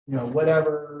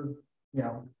 whatever,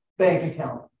 bank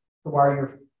account to wire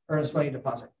your earnest money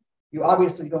deposit. You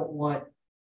obviously don't want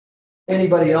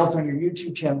anybody else on your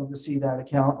YouTube channel to see that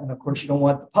account. And of course, you don't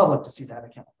want the public to see that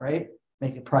account, right?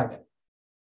 Make it private.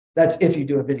 That's if you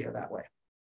do a video that way.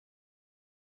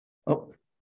 Oh,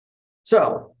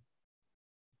 so,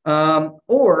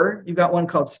 or you've got one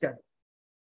called schedule.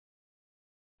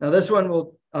 Now this one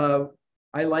will,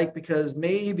 I like because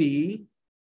maybe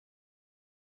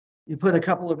you put a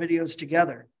couple of videos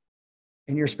together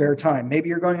in your spare time. Maybe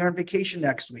you're going on vacation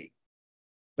next week,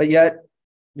 but yet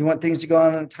you want things to go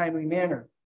on in a timely manner.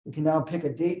 You can now pick a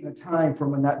date and a time from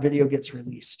when that video gets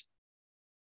released,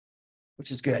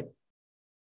 which is good.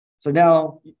 So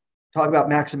now, talk about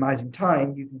maximizing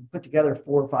time. You can put together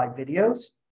 4 or 5 videos.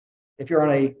 If you're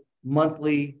on a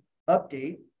monthly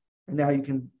update, and now you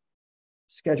can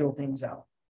schedule things out.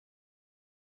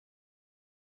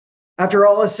 After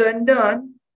all is said and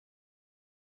done,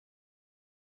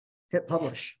 hit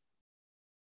publish.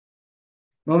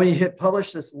 The moment you hit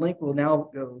publish, this link will now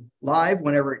go live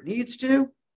whenever it needs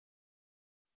to.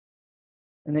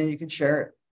 And then you can share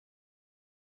it.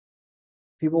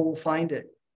 People will find it.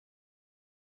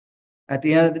 At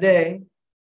the end of the day,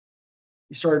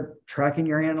 you start tracking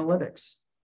your analytics.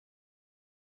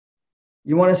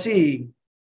 You want to see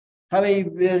how many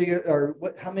videos or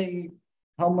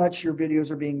how much your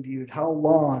videos are being viewed, how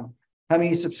long, how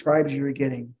many subscribers you're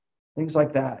getting, things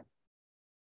like that.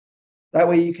 That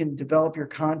way you can develop your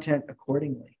content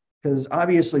accordingly. Because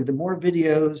obviously the more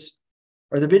videos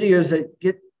or the videos that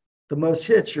get the most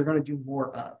hits, you're going to do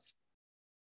more of.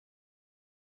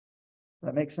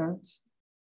 That makes sense?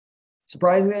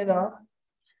 Surprisingly enough,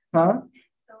 huh?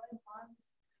 So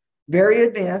advanced. Very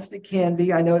advanced, it can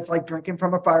be. I know it's like drinking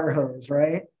from a fire hose,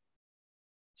 right?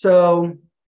 So,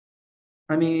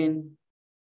 I mean,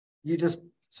 you just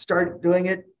start doing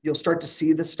it, you'll start to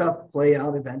see the stuff play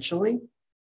out eventually.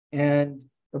 And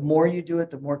the more you do it,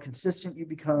 the more consistent you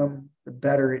become, the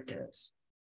better it is.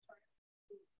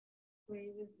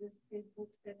 With this Facebook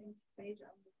settings page, I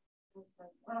was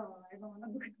like, oh, I don't want to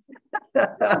look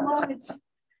at so much.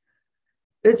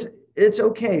 It's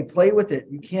okay. Play with it.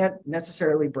 You can't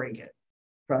necessarily break it.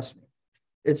 Trust me.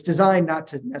 It's designed not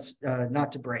to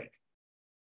break.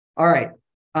 All right.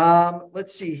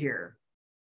 Let's see here.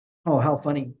 Oh, how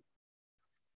funny.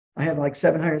 I have like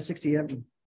 760 of them.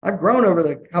 I've grown over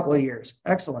the couple of years.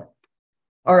 Excellent.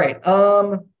 All right.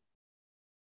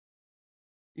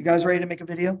 You guys ready to make a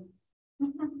video?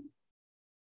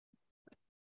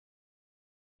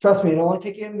 Trust me, it'll only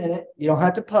take you a minute. You don't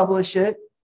have to publish it.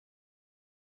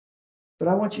 But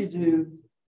I want you to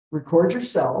record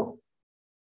yourself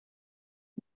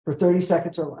for 30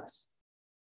 seconds or less.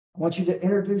 I want you to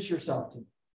introduce yourself to me.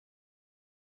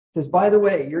 Because by the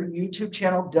way, your YouTube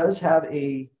channel does have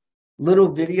a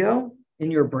little video in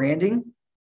your branding.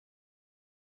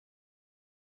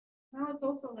 Now it's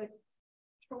also like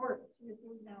shorts.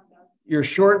 YouTube now does. Your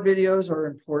short videos are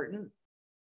important,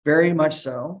 very much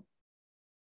so.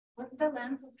 What's the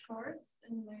length of shorts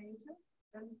in the YouTube?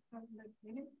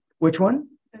 Which one?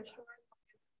 The shorts.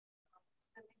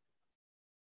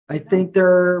 I think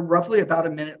they're roughly about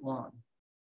a minute long.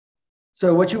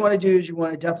 So what you want to do is you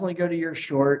want to definitely go to your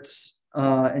shorts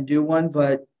and do one.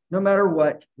 But no matter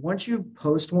what, once you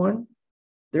post one,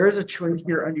 there is a choice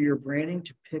here under your branding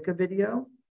to pick a video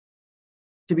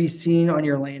to be seen on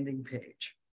your landing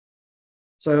page.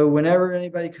 So whenever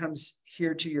anybody comes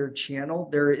here to your channel,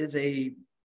 there is a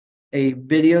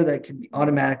video that can be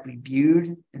automatically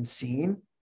viewed and seen.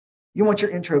 You want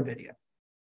your intro video.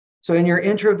 So in your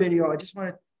intro video, I just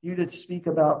want you to speak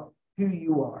about who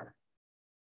you are,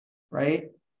 right?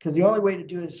 Because the only way to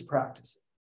do it is to practice it.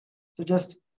 So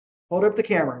just hold up the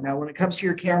camera. Now, when it comes to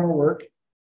your camera work,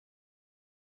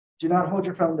 do not hold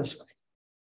your phone this way.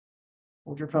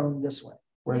 Hold your phone this way,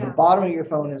 where the bottom of your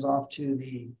phone is off to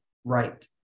the right,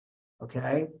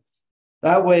 okay?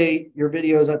 That way, your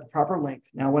video is at the proper length.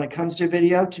 Now, when it comes to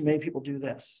video, too many people do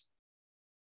this.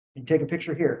 You take a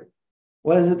picture here.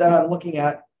 What is it that I'm looking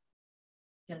at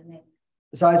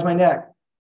besides my neck?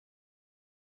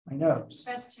 My nose.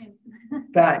 Fat chin.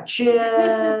 Fat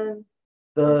chin,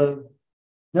 the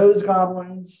nose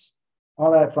goblins,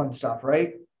 all that fun stuff,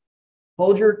 right?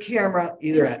 Hold your camera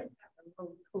either at.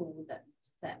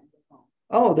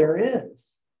 Oh, there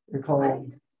is. They're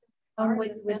called.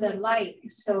 With the light,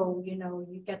 so you know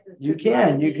you get the. You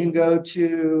can go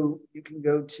to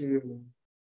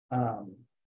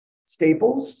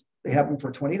Staples. They have them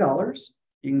for $20.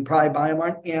 You can probably buy them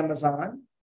on Amazon.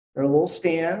 They're little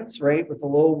stands, right, with the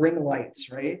little ring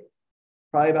lights, right?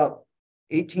 Probably about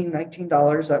 $18,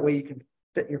 $19. That way you can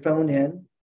fit your phone in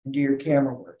and do your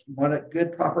camera work. You want a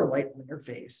good, proper light on your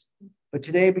face. But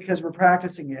today, because we're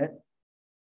practicing it,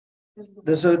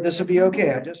 this will be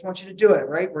okay. I just want you to do it,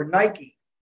 right? We're Nike.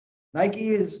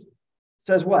 Nike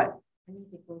says what?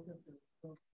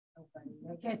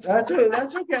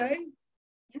 That's okay.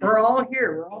 We're all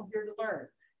here. We're all here to learn,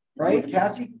 right?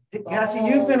 Cassie,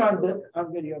 you've been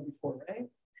on video before, right?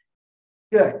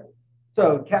 Good.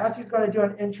 So Cassie's going to do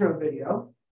an intro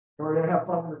video. And we're going to have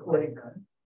fun recording her.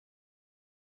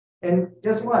 And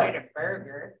guess what?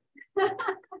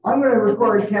 I'm going to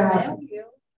record Cassie.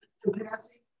 So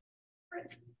Cassie.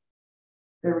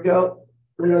 There we go.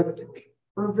 For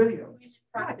video.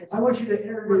 I want you to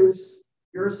introduce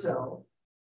yourself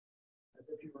as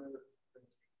if you were.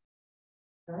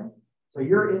 Okay. So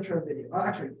your intro video.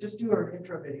 Actually, just do our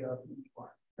intro video if you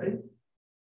want. Ready?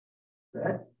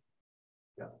 Ready?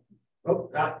 Go. Oh,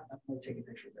 I'm going to take a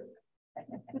picture of it.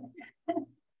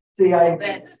 See,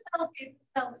 It's a selfie.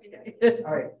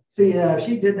 All right. See, if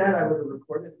she did that, I would have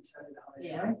recorded and sent it out.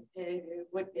 Yeah, it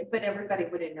would, but everybody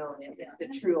would have known it, the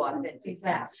true authentic.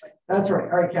 Exactly. That's right.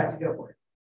 All right, Cassie, go for it.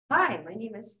 Hi, my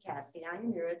name is Cassie. I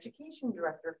am your education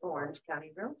director for Orange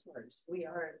County Realtors. We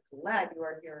are glad you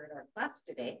are here at our class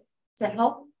today to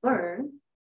help learn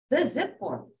the Zip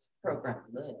Forms program.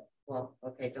 Well,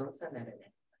 okay, don't send that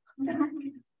in.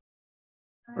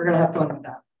 We're going to have fun with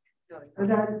that.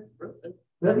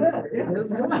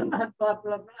 Blah, blah,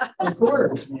 blah. Of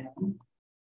course, man.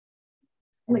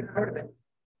 Only part of it.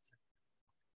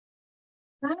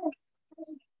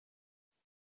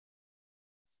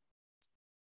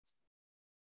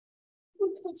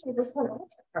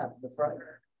 The front.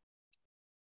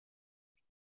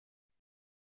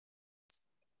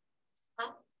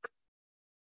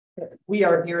 We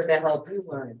are here to help you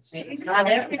learn. See, it's not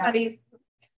everybody's.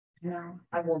 No,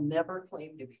 I will never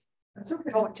claim to be.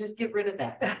 Don't just get rid of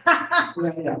that.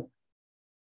 Yeah.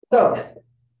 So,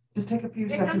 just take a few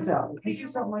seconds out. Thank you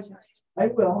so much. I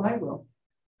will.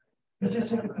 Just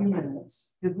take a few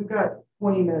minutes because we've got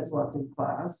 20 minutes left in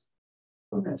class.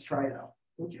 So let's try it out.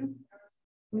 Would you?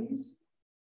 Please?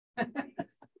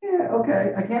 Yeah,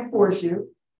 okay. I can't force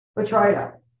you, but try it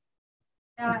out.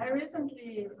 Yeah, I recently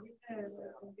did a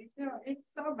video. It's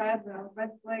so bad though,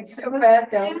 but like So bad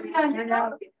though.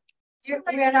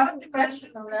 You're not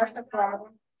professional, that's the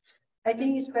problem. I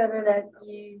think it's better that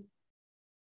you.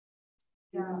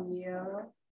 Yeah.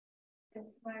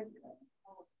 It's like.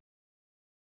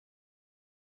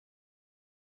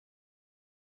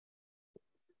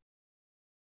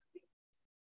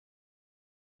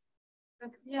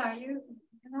 But yeah, you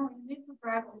need to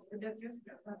practice to get used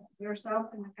to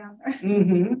yourself in the camera.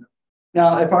 Mm-hmm.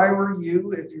 Now, if I were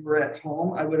you, if you were at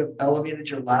home, I would have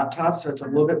elevated your laptop so it's a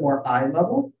little bit more eye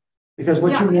level. Because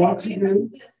what you want to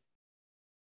do,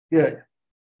 good.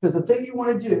 Because the thing you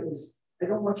want to do is, I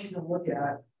don't want you to look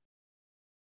at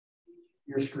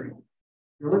your screen.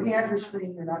 You're looking at your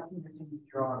screen, you're not connecting with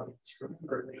your audience.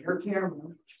 Remember, your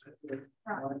camera.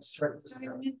 So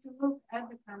you need to look at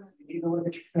the camera. You need to look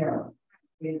at your camera.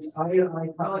 It's eye to eye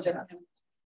contact.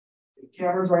 The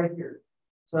camera's right here.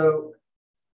 So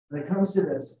when it comes to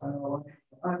this,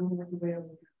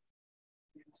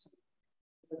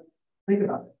 think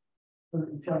about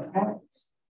it.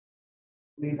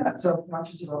 We got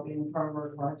self-conscious about being in front of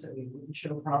our clients that we wouldn't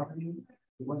show property.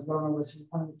 We wasn't going to listen to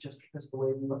them just because of the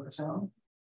way we look or sound.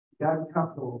 You gotta be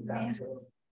comfortable with that. So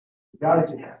you gotta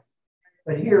do that.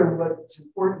 But here, what's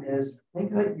important is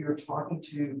think that you're talking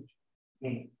to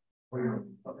me or you're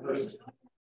a person.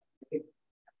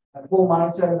 That whole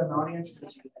mindset of an audience.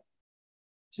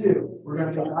 Two, we're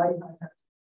going to go eye contact.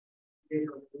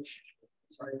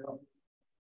 Sorry,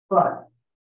 but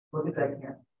look at that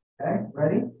camera. Okay,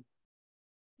 ready?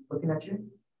 Looking at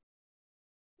you.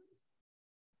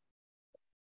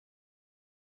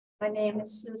 My name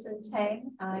is Susan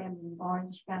Tang. I am an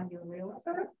Orange County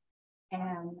Realtor,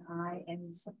 and I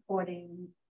am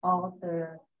supporting all of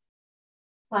the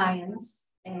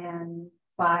clients and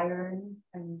buyers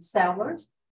and sellers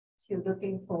to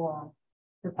looking for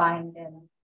to buying them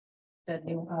the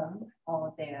new home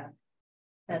or their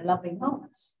loving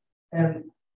homes.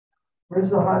 And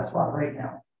where's the hot spot right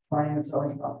now? Buying and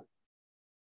selling property.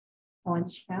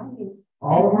 Orange County.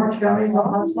 All of Orange County is a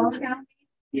hot spot?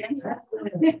 Yes.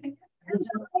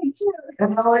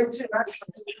 And LA too,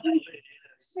 actually.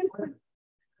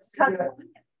 So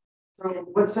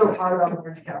what's so hot about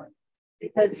Orange County?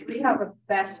 Because we have the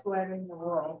best weather in the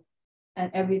world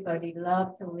and everybody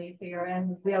loves to live here,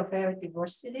 and we are very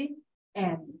diversity,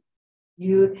 and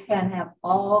you can have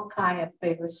all kind of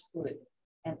favorite food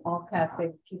and all kind of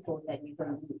favorite people that you're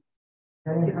going to meet.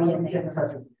 And how do you get in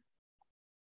touch with you?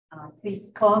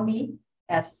 Please call me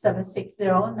at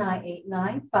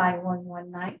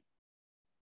 760-989-5119.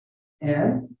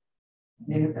 And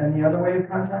any other way of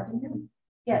contacting you?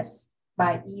 Yes,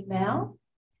 by email,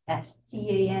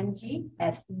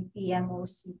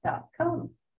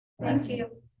 stang@bpmoc.com. Thank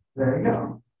you. There you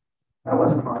go. That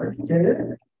wasn't hard. You did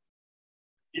it.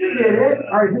 You did it.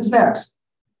 All right, who's next?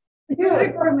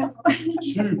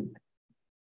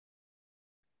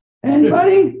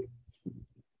 Anybody?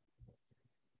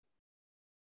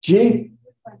 G?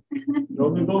 You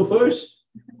want me to go first?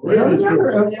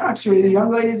 Actually, the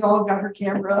young lady's all got her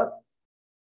camera up.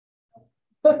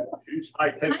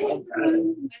 High tech. Hi, everyone. My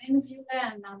name is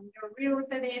Yulia, and I'm your real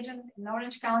estate agent in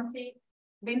Orange County.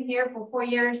 Been here for 4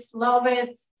 years, love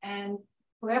it. And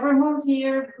whoever moves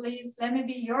here, please let me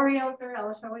be your realtor.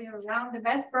 I'll show you around the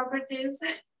best properties.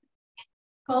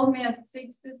 Call me at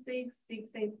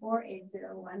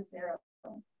 626-684-8010.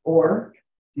 Or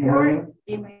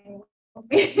Email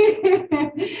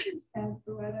and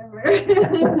whatever.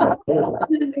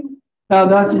 Now,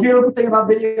 that's a beautiful thing about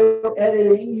video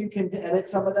editing. You can edit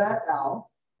some of that now.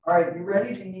 All right, you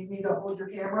ready? Do you need me to hold your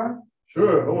camera?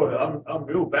 Sure. Oh, I'm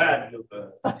real bad with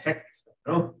the tech stuff.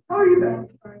 No? Oh, you bet.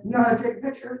 You know how to take a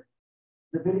picture?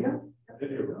 The video?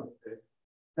 Video. Okay.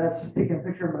 That's taking a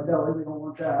picture of my belly. We don't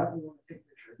want that. We want to take a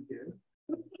picture of you.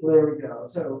 Well, there we go.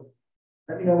 So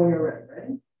let me know when you're ready.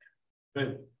 Ready?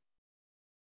 Good.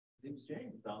 Name's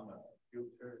James. I'm a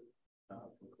realtor.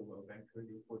 For Cobalt Banker,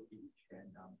 Newport Beach,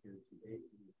 and I'm here today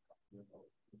to talk about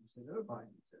things in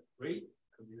Irvine. It's a great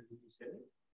community center,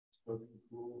 swimming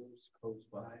pools close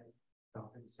by,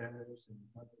 shopping centers, and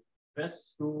one of the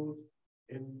best schools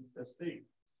in the state.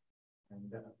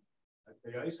 And I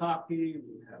play ice hockey.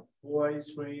 We have 4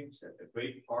 ice rinks at the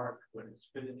great park. When it's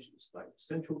finished, it's like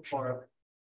Central Park,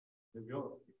 New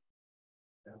York.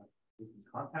 You can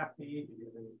contact me if you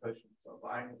have any questions about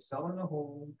buying or selling a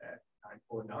home at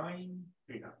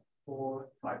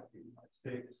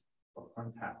 949-394-5356, or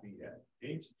contact me at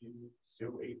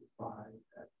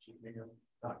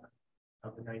jamesg085@gmail.com.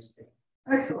 Have a nice day.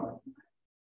 Excellent.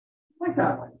 I like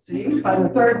that one. See, by the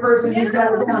third person who's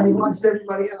got it down, he wants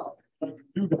everybody else.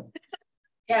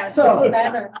 Yeah, So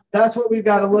better. that's what we've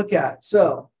got to look at.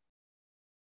 So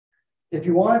if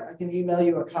you want, I can email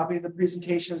you a copy of the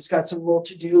presentation. It's got some little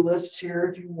to-do lists here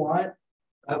if you want.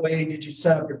 That way, did you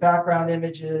set up your background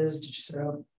images? Did you set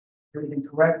up everything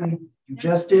correctly? You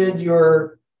just did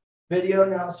your video.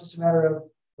 Now it's just a matter of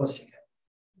posting it.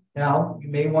 Now, you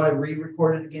may want to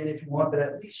re-record it again if you want, but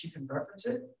at least you can reference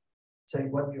it. Say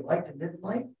what you liked and didn't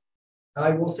like.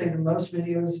 I will say the most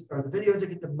videos are the videos that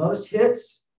get the most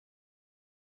hits,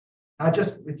 not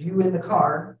just with you in the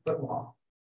car, but raw.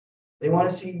 They want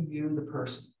to see you, the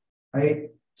person,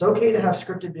 right? It's okay to have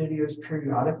scripted videos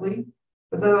periodically,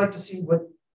 but they like to see what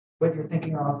you're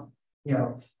thinking off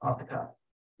the cuff.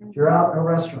 If you're out in a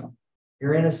restaurant,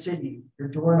 you're in a city, you're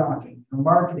door knocking, you're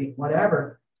marketing,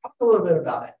 whatever, talk a little bit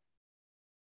about it,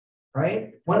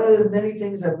 right? One of the many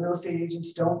things that real estate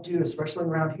agents don't do, especially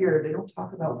around here, they don't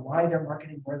talk about why they're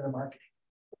marketing, where they're marketing.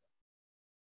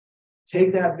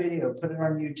 Take that video, put it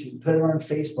on YouTube, put it on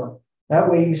Facebook.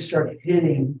 That way you start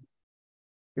hitting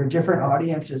your different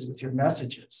audiences with your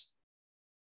messages.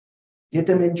 Get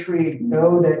them intrigued,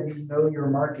 know that you know your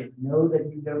market, know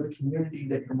that you know the community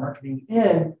that you're marketing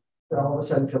in, but all of a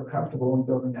sudden feel comfortable in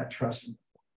building that trust.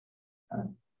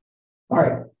 All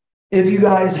right. If you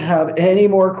guys have any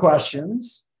more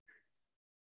questions,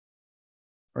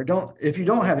 or if you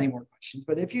don't have any more questions,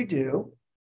 but if you do,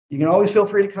 you can always feel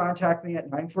free to contact me at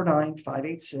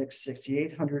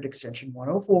 949-586-6800 extension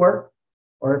 104,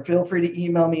 or feel free to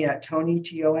email me at Tony,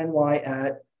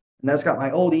 and that's got my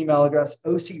old email address,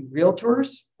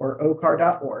 ocrealtors or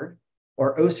ocar.org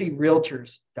or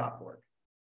ocrealtors.org.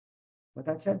 With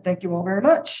that said, thank you all very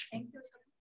much. Thank you.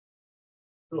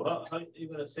 So how you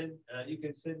gonna send? You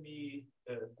can send me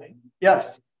the thing.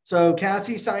 Yes. So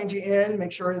Cassie signed you in.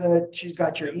 Make sure that she's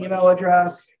got your email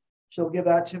address. She'll give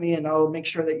that to me, and I'll make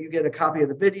sure that you get a copy of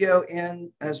the video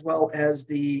and as well as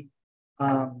the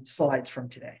slides from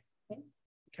today.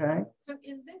 Okay. So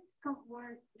is this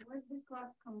where's this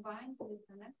class combined with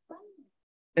the next one?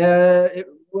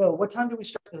 Well, what time do we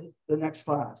start the next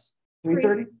class?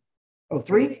 3:30? Oh,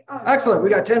 3? Oh, Excellent. We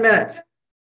got 10 minutes.